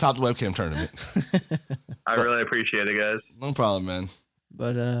read it has topped the webcam tournament. I really appreciate it, guys. No problem, man.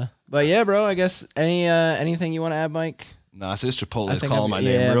 But yeah, bro, I guess anything you want to add, Mike? Nah, it's Chipotle is calling my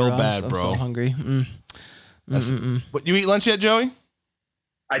name real bad, bro. I'm so hungry. What, you eat lunch yet, Joey?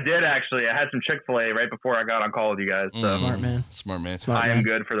 I did actually. I had some Chick-fil-A right before I got on call with you guys. So. Smart man. I am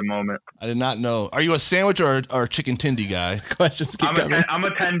good for the moment. I did not know. Are you a sandwich or chicken tendy guy? Questions keep coming. I'm a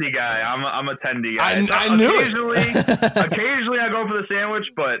tendy guy. I'm a tendy guy. I knew it. Occasionally I go for the sandwich,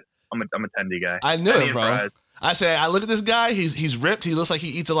 but I'm a tendy guy. I knew it, bro. Fries. I say, I look at this guy. He's ripped. He looks like he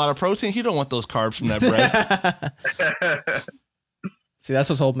eats a lot of protein. He don't want those carbs from that bread. See, that's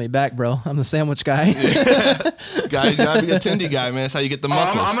what's holding me back, bro. I'm the sandwich guy. You gotta be a tendy guy, man. That's how you get the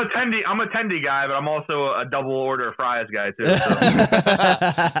muscles. I'm a tendy guy, but I'm also a double order of fries guy too.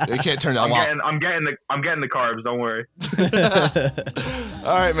 So. They can't turn down. I'm getting the carbs. Don't worry.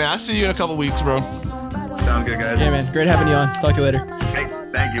 All right, man. I'll see you in a couple weeks, bro. Sounds good, guys. Yeah, man. Great having you on. Talk to you later. Hey,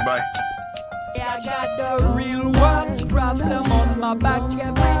 thank you. Bye. I got a real one problem on my back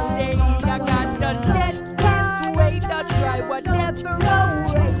every day. I got to shed this weight, I try whatever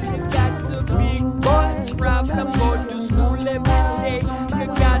way.